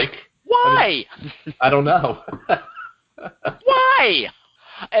seemed like. Why? I don't know. Why?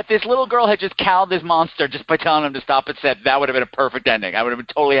 If this little girl had just cowed this monster just by telling him to stop and sit, that would have been a perfect ending. I would have been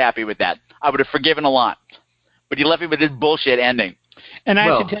totally happy with that. I would have forgiven a lot. But you left me with this bullshit ending. And I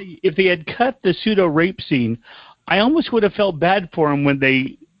have to tell you, if they had cut the pseudo-rape scene, I almost would have felt bad for him when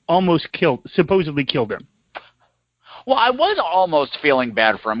they supposedly killed him. Well, I was almost feeling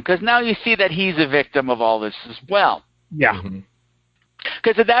bad for him, because now you see that he's a victim of all this as well. Yeah. Mm-hmm.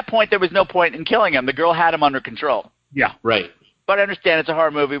 Because at that point, there was no point in killing him. The girl had him under control. Yeah. Right. But I understand it's a horror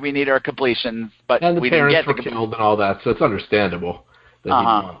movie. We need our completions. But and the we parents didn't were get the killed and all that, so it's understandable that he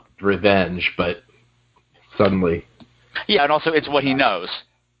wants revenge, but suddenly... Yeah, and also it's what he knows.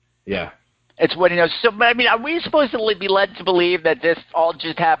 Yeah. It's what he knows. So, I mean, are we supposed to be led to believe that this all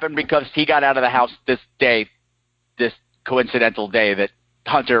just happened because he got out of the house this day, this coincidental day that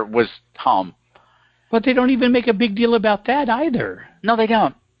Hunter was home? But they don't even make a big deal about that either. No, they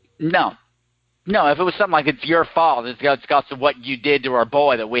don't. No, if it was something like it's your fault, it's because of what you did to our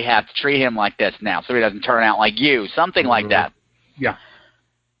boy that we have to treat him like this now so he doesn't turn out like you, something like that. Yeah.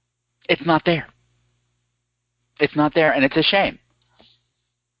 It's not there. It's not there, and it's a shame.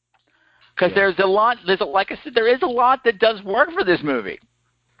 Because there's a lot, like I said, there is a lot that does work for this movie.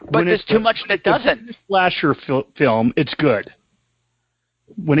 But there's too much that doesn't. It's a slasher film, it's good.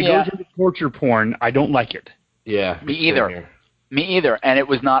 When it goes into torture porn, I don't like it. Yeah. Me either. And it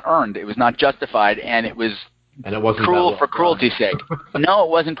was not earned. It was not justified, and it was cruel for cruelty's sake. No, it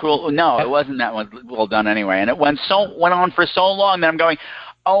wasn't cruel. No, it wasn't that well done anyway. And it went on for so long that I'm going,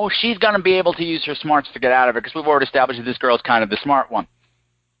 oh, she's going to be able to use her smarts to get out of it, because we've already established that this girl's kind of the smart one.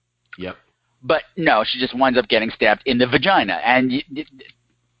 Yep. But no, she just winds up getting stabbed in the vagina. And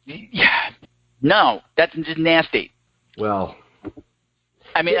no, that's just nasty. Well,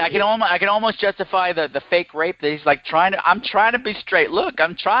 I mean, I can almost justify the fake rape that he's like I'm trying to be straight. Look,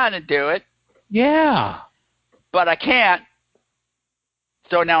 I'm trying to do it. Yeah. But I can't.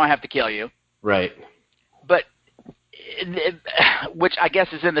 So now I have to kill you. Right. But, which I guess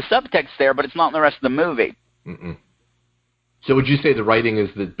is in the subtext there, but it's not in the rest of the movie. Mm-mm. So would you say the writing is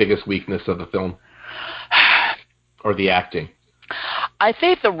the biggest weakness of the film? Or the acting? I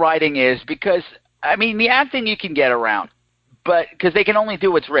think the writing is because, I mean, the acting you can get around, but because they can only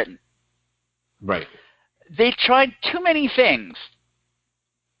do what's written. Right. They tried too many things.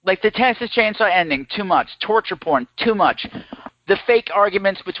 Like the Texas Chainsaw ending, too much. Torture porn, too much. The fake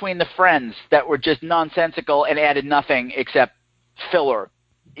arguments between the friends that were just nonsensical and added nothing except filler.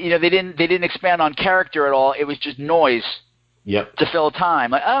 You know, they didn't expand on character at all. It was just noise. Yep. To fill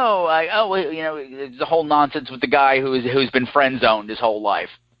time. Like, you know, there's the whole nonsense with the guy who's been friend zoned his whole life.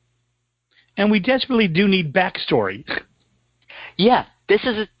 And we desperately do need backstory. Yeah, this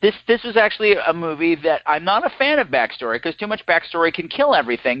was actually a movie that I'm not a fan of backstory because too much backstory can kill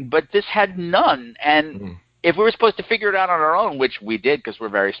everything. But this had none, and if we were supposed to figure it out on our own, which we did because we're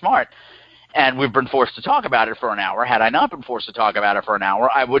very smart, and we've been forced to talk about it for an hour. Had I not been forced to talk about it for an hour,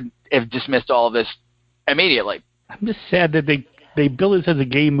 I would have dismissed all of this immediately. I'm just sad that they bill this as a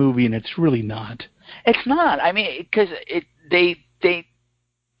gay movie, and it's really not. It's not. I mean, because they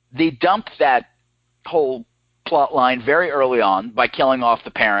dumped that whole plot line very early on by killing off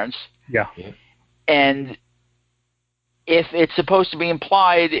the parents. Yeah. And if it's supposed to be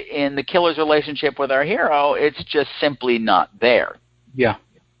implied in the killer's relationship with our hero, it's just simply not there. Yeah.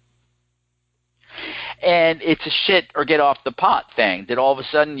 And it's a shit or get off the pot thing. Did all of a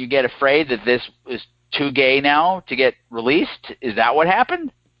sudden you get afraid that this is too gay now to get released? Is that what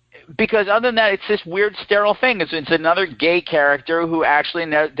happened? Because other than that, it's this weird sterile thing. It's another gay character who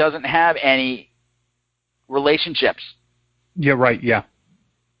actually doesn't have any relationships. Yeah, right, yeah.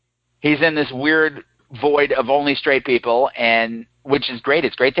 He's in this weird void of only straight people, and which is great.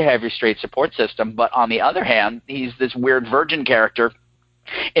 It's great to have your straight support system, but on the other hand, he's this weird virgin character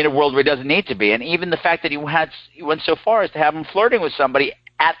in a world where he doesn't need to be. And even the fact that he went so far as to have him flirting with somebody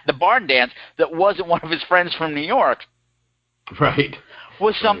at the barn dance that wasn't one of his friends from New York. Right.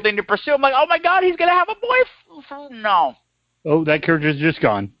 Was something to pursue. I'm like, oh my God, he's going to have a boyfriend. No. Oh, that character's just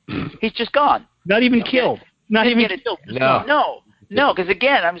gone. He's just gone. Not even killed. Not even killed. No, because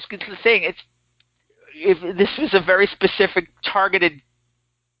again, I'm just saying, if this was a very specific, targeted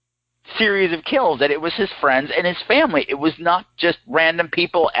series of kills, that it was his friends and his family. It was not just random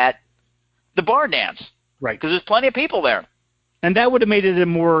people at the bar dance. Right. Because there's plenty of people there. And that would have made it a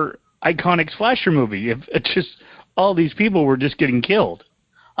more iconic slasher movie if just all these people were just getting killed.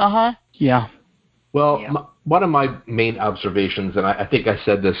 Uh-huh. Yeah. Well, one of my main observations, and I think I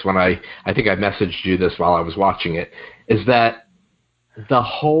said this when I think I messaged you this while I was watching it, is that the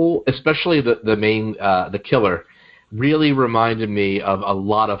whole, especially the main, the killer, really reminded me of a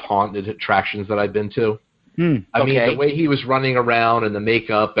lot of haunted attractions that I've been to. I mean, the way he was running around and the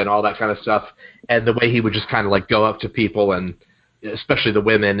makeup and all that kind of stuff, and the way he would just kind of like go up to people and especially the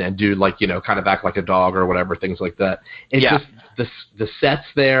women and do like, you know, kind of act like a dog or whatever, things like that. It's just the sets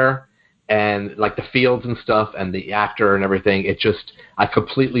there and like the fields and stuff and the actor and everything. It just, I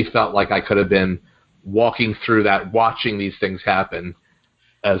completely felt like I could have been walking through that, watching these things happen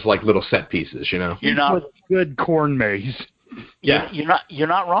as like little set pieces, you know. You're not good corn maze. Yeah, you're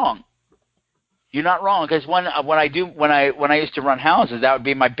not wrong. You're not wrong, because when I used to run houses, that would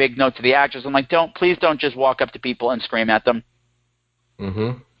be my big note to the actors. I'm like, please don't just walk up to people and scream at them,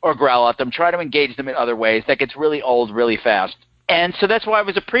 or growl at them. Try to engage them in other ways. That gets really old really fast. And so that's why I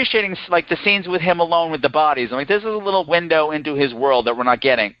was appreciating like the scenes with him alone with the bodies. I'm like, this is a little window into his world that we're not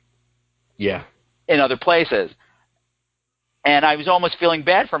getting. Yeah. In other places. And I was almost feeling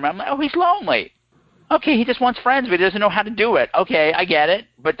bad for him. I'm like, oh, he's lonely. Okay, he just wants friends, but he doesn't know how to do it. Okay, I get it,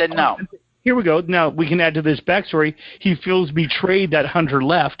 but then no. Here we go. Now we can add to this backstory. He feels betrayed that Hunter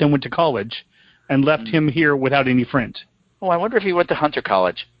left and went to college and left him here without any friends. Oh, I wonder if he went to Hunter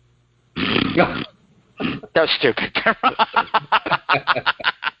College. That was stupid.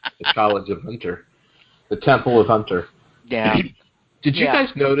 The College of Hunter. The Temple of Hunter. Yeah. Did you guys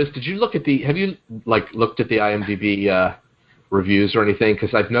notice, have you looked at the IMDb reviews or anything?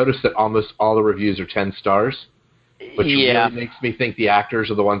 Because I've noticed that almost all the reviews are 10 stars. Which really makes me think the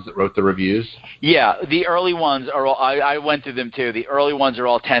actors are the ones that wrote the reviews. Yeah, the early ones are all, I went through them too. The early ones are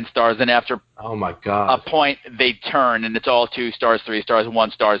all 10 stars, and after a point, they turn, and it's all 2 stars, 3 stars,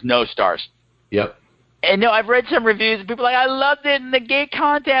 1 stars, no stars. Yep. And no, I've read some reviews, and people are like, I loved it, and the gay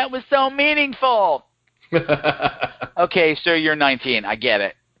content was so meaningful. Okay, so you're 19. I get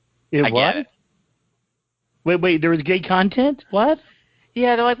it. Get it. Wait, there was gay content? What?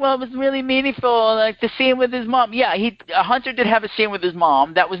 Yeah, they're like, well, it was really meaningful, like the scene with his mom. Yeah, Hunter did have a scene with his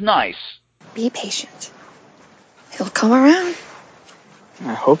mom. That was nice. Be patient. He'll come around.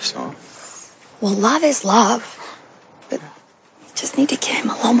 I hope so. Well, love is love. But you just need to give him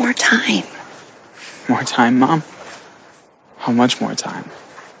a little more time. More time, Mom? How much more time?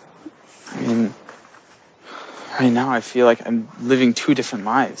 I mean, right now I feel like I'm living two different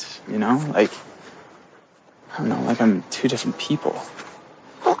lives, you know? Like, I don't know, like I'm two different people.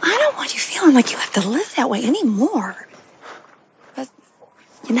 Well, I don't want you feeling like you have to live that way anymore. But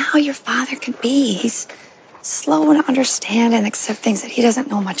you know how your father can be. He's slow to understand and accept things that he doesn't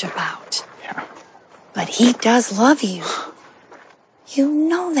know much about. Yeah. But he does love you. You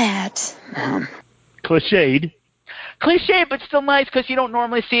know that. Mom. Cliched. Cliche, but still nice because you don't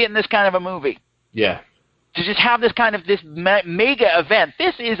normally see it in this kind of a movie. Yeah. To just have this kind of mega event.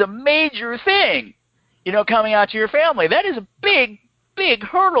 This is a major thing, coming out to your family. That is a big, big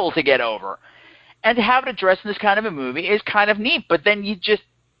hurdle to get over. And to have it addressed in this kind of a movie is kind of neat, but then you just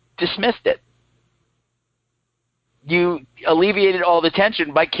dismissed it. You alleviated all the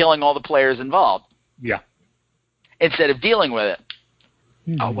tension by killing all the players involved. Yeah. Instead of dealing with it.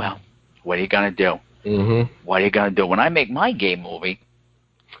 Mm-hmm. Oh, well, what are you going to do? Mm-hmm. What are you going to do? When I make my gay movie,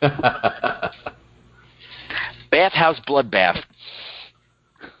 Bathhouse Bloodbath.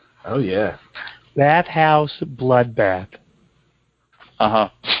 Oh, yeah. Bathhouse Bloodbath. Uh-huh.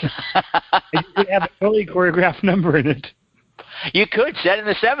 You could have a totally choreographed number in it. You could set it in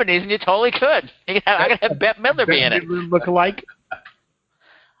the 70s, and you totally could. I could have Bette Midler be in it. Look alike.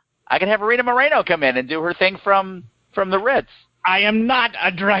 I could have Rita Moreno come in and do her thing from the Ritz. I am not a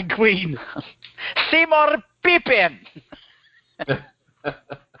drag queen. Seymour Pippin.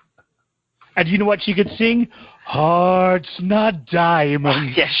 And you know what she could sing? Hearts Not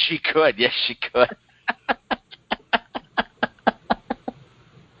Diamonds. Yes, she could. Yes, she could.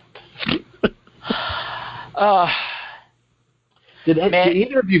 Did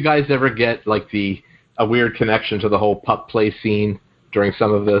either of you guys ever get like a weird connection to the whole pup play scene during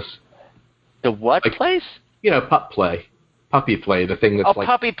some of this? The what place? Pup play, puppy play, the thing that's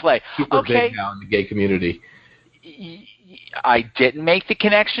puppy play. Super big now in the gay community. I didn't make the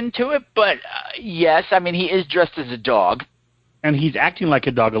connection to it, but yes, I mean he is dressed as a dog, and he's acting like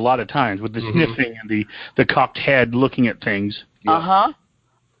a dog a lot of times with the sniffing and the cocked head, looking at things. Yeah.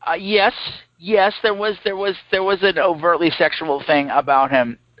 Yes, there was an overtly sexual thing about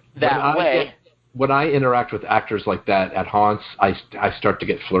him that way. When I interact with actors like that at haunts, I start to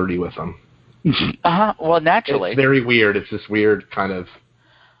get flirty with them. Well, naturally. It's very weird. It's this weird kind of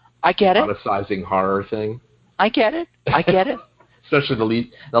I get it. Eroticizing horror thing. I get it.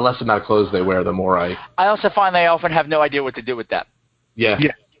 Especially the less amount of clothes they wear, the more I also find they often have no idea what to do with that. Yeah.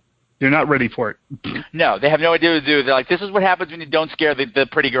 They're not ready for it. No, they have no idea what to do. They're like, this is what happens when you don't scare the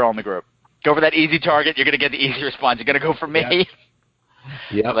pretty girl in the group. Go for that easy target. You're going to get the easy response. You're going to go for me.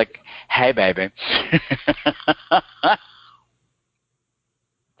 Yeah. Like, hey, baby.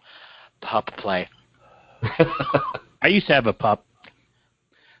 Pup play. I used to have a pup.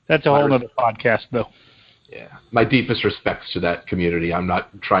 That's a whole other podcast, though. Yeah. My deepest respects to that community. I'm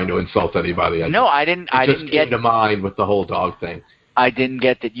not trying to insult anybody. I didn't get to mind with the whole dog thing. I didn't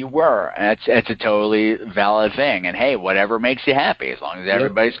get that you were. It's a totally valid thing. And hey, whatever makes you happy, as long as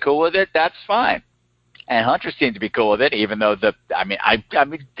everybody's cool with it, that's fine. And Hunter seemed to be cool with it, even though I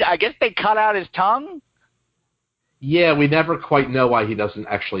guess they cut out his tongue. Yeah, we never quite know why he doesn't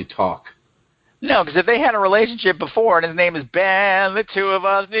actually talk. No, because if they had a relationship before and his name is Ben, the two of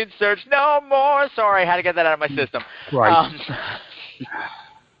us need search no more. Sorry, I had to get that out of my system. Right.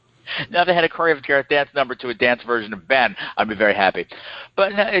 Now if they had a choreographed dance number to a dance version of Ben, I'd be very happy.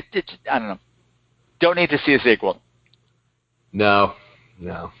 But no, I don't know. Don't need to see a sequel. No.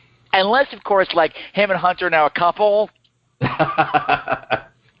 Unless, of course, like him and Hunter are now a couple, and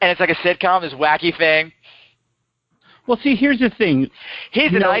it's like a sitcom, this wacky thing. Well, see, here's the thing.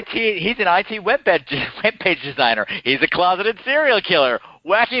 He's an IT web page designer. He's a closeted serial killer.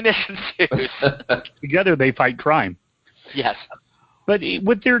 Wackiness ensues. Together they fight crime. Yes. But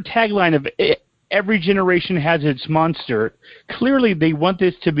with their tagline of every generation has its monster, clearly they want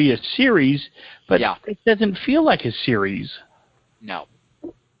this to be a series, but it doesn't feel like a series. No.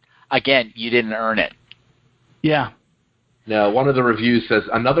 Again, you didn't earn it. Yeah. No, one of the reviews says,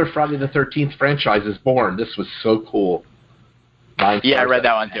 another Friday the 13th franchise is born. This was so cool. Yeah, I read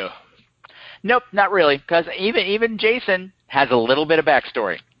that one too. Nope, not really, because even Jason has a little bit of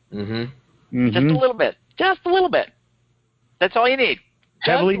backstory. Mm-hmm. Just a little bit. Just a little bit. That's all you need.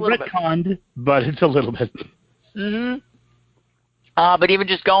 Heavily retconned, but it's a little bit. Mm-hmm. But even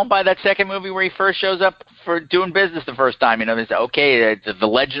just going by that second movie where he first shows up for doing business the first time, they say, okay, it's the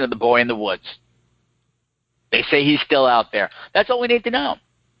legend of the boy in the woods. They say he's still out there. That's all we need to know.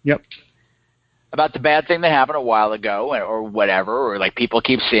 Yep. About the bad thing that happened a while ago or whatever, or like people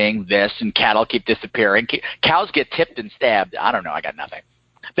keep seeing this and cattle keep disappearing. Cows get tipped and stabbed. I don't know. I got nothing.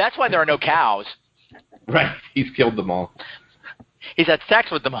 That's why there are no cows. Right. He's killed them all. He's had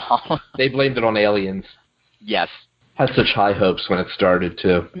sex with them all. They blamed it on aliens. Yes. Had such high hopes when it started,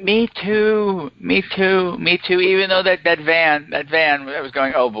 too. Me too. Even though that van was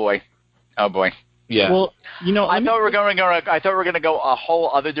going, oh boy. Yeah. Well, I thought we were going to go a whole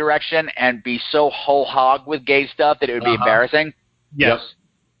other direction and be so whole hog with gay stuff that it would be embarrassing. Yes.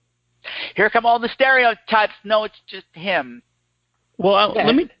 Yep. Here come all the stereotypes. No, it's just him. Well,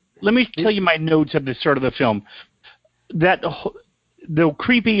 let me tell you my notes at the start of the film. That the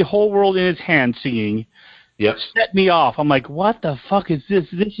creepy whole world in his hand scene set me off. I'm like, what the fuck is this?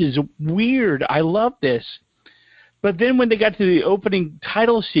 This is weird. I love this. But then when they got to the opening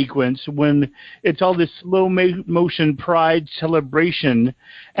title sequence, when it's all this slow motion pride celebration,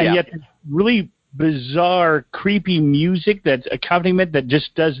 and yet really bizarre, creepy music, that accompaniment that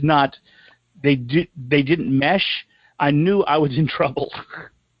just does not, they didn't mesh, I knew I was in trouble.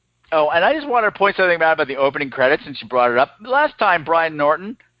 Oh, and I just wanted to point something out about the opening credits since you brought it up. Last time Brian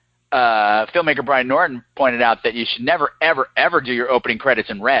Norton, filmmaker Brian Norton, pointed out that you should never, ever, ever do your opening credits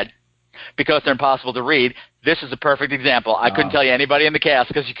in red because they're impossible to read. This is a perfect example. I couldn't tell you anybody in the cast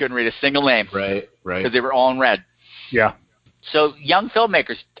because you couldn't read a single name. Right. Because they were all in red. Yeah. So young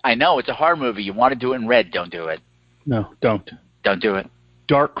filmmakers, I know it's a horror movie. You want to do it in red, don't do it. No, don't. Don't do it.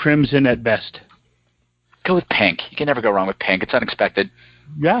 Dark crimson at best. Go with pink. You can never go wrong with pink. It's unexpected.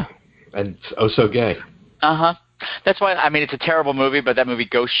 Yeah. And it's oh so gay. Uh-huh. That's why, it's a terrible movie, but that movie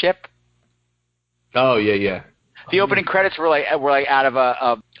Ghost Ship. Oh, yeah. The opening credits were like out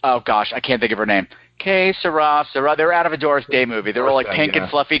of oh gosh, I can't think of her name. Que Sera. They were out of a Doris Day movie. They were all like pink and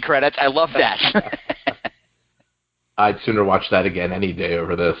fluffy credits. I love that. I'd sooner watch that again any day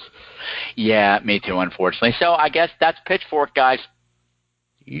over this. Yeah, me too, unfortunately. So I guess that's Pitchfork, guys.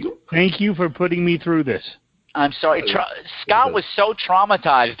 Thank you for putting me through this. I'm sorry. Scott was so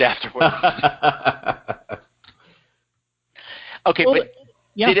traumatized afterwards. Okay, well, but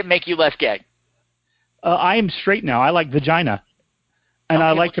did it make you less gay? I am straight now. I like vagina. And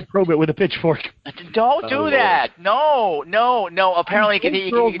I like to probe it with a pitchfork. Don't do that. No. Apparently,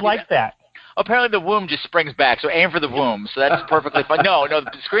 girls like that. Apparently, the womb just springs back. So aim for the womb. So that's perfectly fine. No. The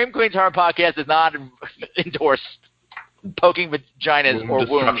Scream Queens Horror Podcast does not endorse poking vaginas or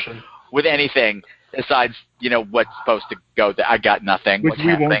wombs with anything besides, what's supposed to go there. I got nothing. Which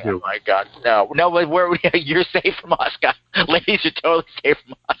we won't do. Oh my God, no. But you're safe from us, guys. Ladies, you're totally safe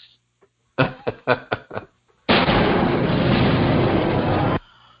from us.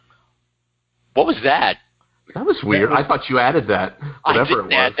 What was that? That was weird. I thought you added that. I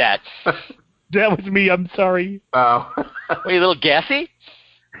didn't add that. That was me. I'm sorry. Oh. Were you a little gassy?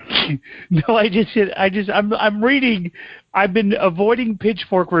 No, I'm reading. I've been avoiding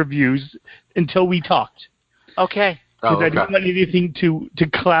Pitchfork reviews until we talked. Okay. Because I didn't want anything to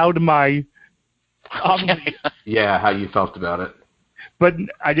cloud my... yeah, how you felt about it. But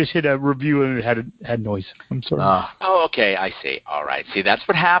I just hit a review and it had noise. I'm sorry. Oh, okay. I see. All right. See, that's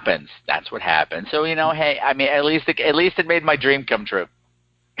what happens. So, hey, at least it made my dream come true.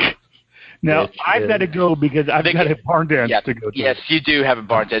 Now, I've got to go because I've got a barn dance to go to. Yes, you do have a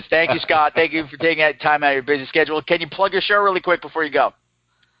barn dance. Thank you, Scott. Thank you for taking time out of your busy schedule. Can you plug your show really quick before you go?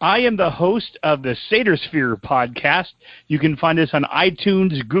 I am the host of the SATYRSPHERE podcast. You can find us on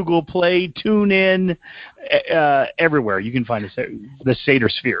iTunes, Google Play, TuneIn, everywhere. You can find us at the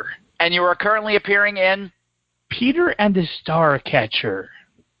SATYRSPHERE. And you are currently appearing in? Peter and the Starcatcher.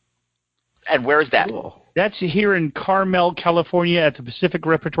 And where is that? Cool. That's here in Carmel, California at the Pacific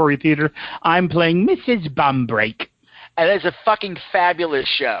Repertory Theater. I'm playing Mrs. Bumbrake. And it's a fucking fabulous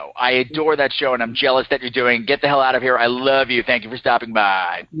show. I adore that show, and I'm jealous that you're doing. Get the hell out of here. I love you. Thank you for stopping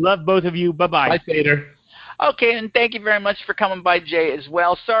by. Love both of you. Bye-bye. Bye, Satyr. Okay, and thank you very much for coming by, Jay, as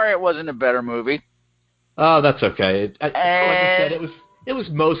well. Sorry it wasn't a better movie. Oh, that's okay. Like I said, it was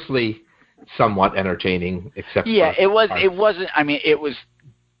mostly somewhat entertaining, except it wasn't. I mean, it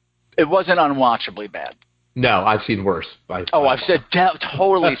wasn't unwatchably bad. No, I've seen worse. I've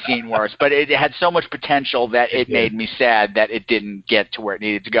totally seen worse, but it had so much potential that it made me sad that it didn't get to where it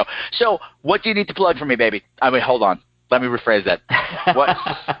needed to go. So, what do you need to plug for me, baby? I mean, hold on. Let me rephrase that. What?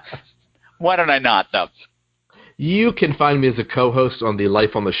 Why don't I not, though? You can find me as a co-host on the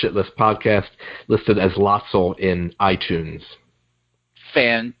Life on the Shitlist podcast, listed as Lotzel in iTunes.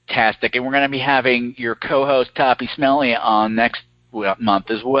 Fantastic. And we're going to be having your co-host, Toppy Smelly, on next month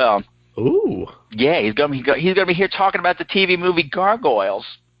as well. Ooh. Yeah, he's gonna be here talking about the TV movie Gargoyles.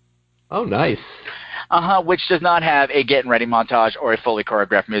 Oh, nice. Which does not have a getting ready montage or a fully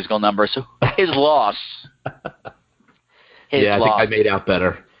choreographed musical number, so his loss. I think I made out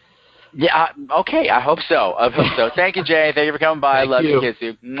better. Yeah, okay, I hope so. Thank you, Jay. Thank you for coming by. Love you. Kiss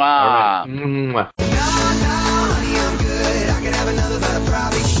you. Mwah. All right. Mwah. Honey, I'm good. I could have another, but I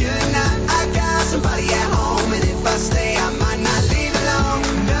probably should not. I got somebody at home, and if I stay, I might not leave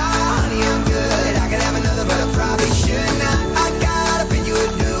alone. No, honey, I'm good. I could have another, but I probably should not. I gotta pin you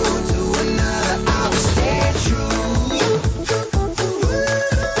anew to another. I will stay true.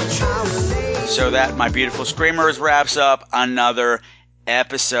 So that, my beautiful screamers, wraps up another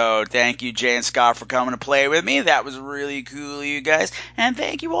episode. Thank you, Jay and Scott, for coming to play with me. That was really cool, you guys. And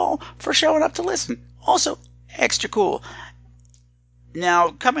thank you all for showing up to listen. Also, extra cool. Now,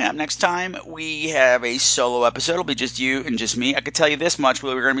 coming up next time, we have a solo episode. It'll be just you and just me. I can tell you this much.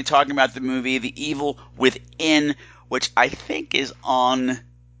 We're going to be talking about the movie The Evil Within, which I think is on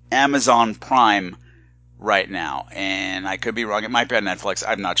Amazon Prime right now. And I could be wrong. It might be on Netflix.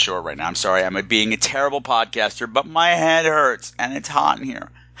 I'm not sure right now. I'm sorry. I'm being a terrible podcaster, but my head hurts and it's hot in here.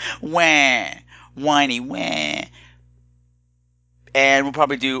 Wah. Whiny wah. And we'll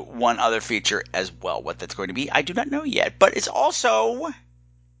probably do one other feature as well. What that's going to be, I do not know yet. But it's also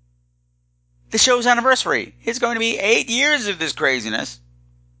the show's anniversary. It's going to be 8 years of this craziness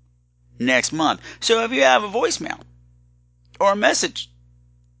next month. So if you have a voicemail or a message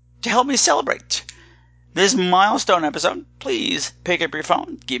to help me celebrate this milestone episode, please pick up your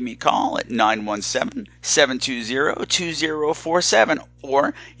phone, give me a call at 917-720-2047,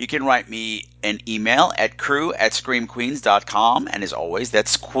 or you can write me an email at crew@screamqueens.com, and as always,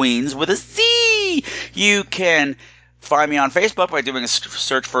 that's Queens with a Z. You can find me on Facebook by doing a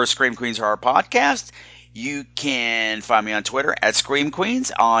search for Scream Queens Horror Podcast. You can find me on Twitter at Scream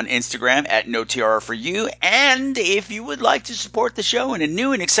Queens, on Instagram at NoTR4You, and if you would like to support the show in a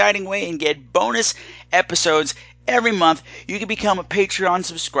new and exciting way and get bonus episodes every month, you can become a Patreon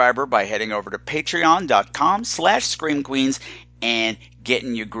subscriber by heading over to patreon.com/ScreamQueens and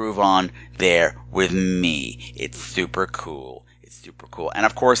getting your groove on there with me. It's super cool. And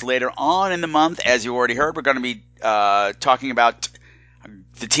of course, later on in the month, as you already heard, we're going to be talking about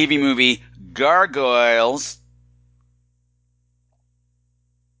the TV movie Gargoyles,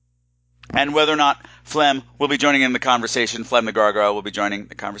 and whether or not Flem will be joining in the conversation. Flem the Gargoyle will be joining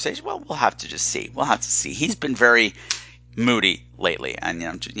the conversation. Well, we'll have to just see. He's been very moody lately, and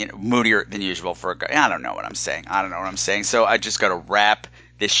moodier than usual for a guy. I don't know what I'm saying. So I just got to wrap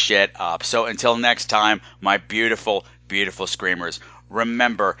this shit up. So until next time, my beautiful, beautiful screamers,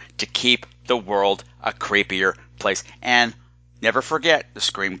 remember to keep the world a creepier place, and never forget the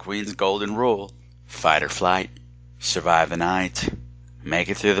Scream Queen's golden rule: fight or flight, survive the night, make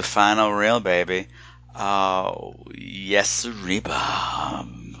it through the final reel, baby. Oh, yes, Reba. Bye.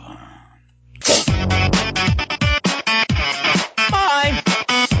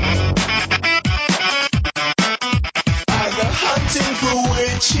 I go hunting for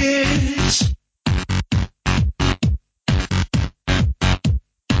witches.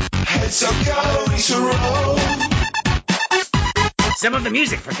 Heads up, going to roll. Some of the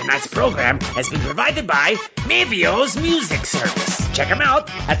music for tonight's program has been provided by Mavio's Music Service. Check them out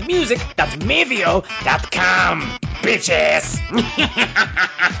at music.mavio.com, bitches!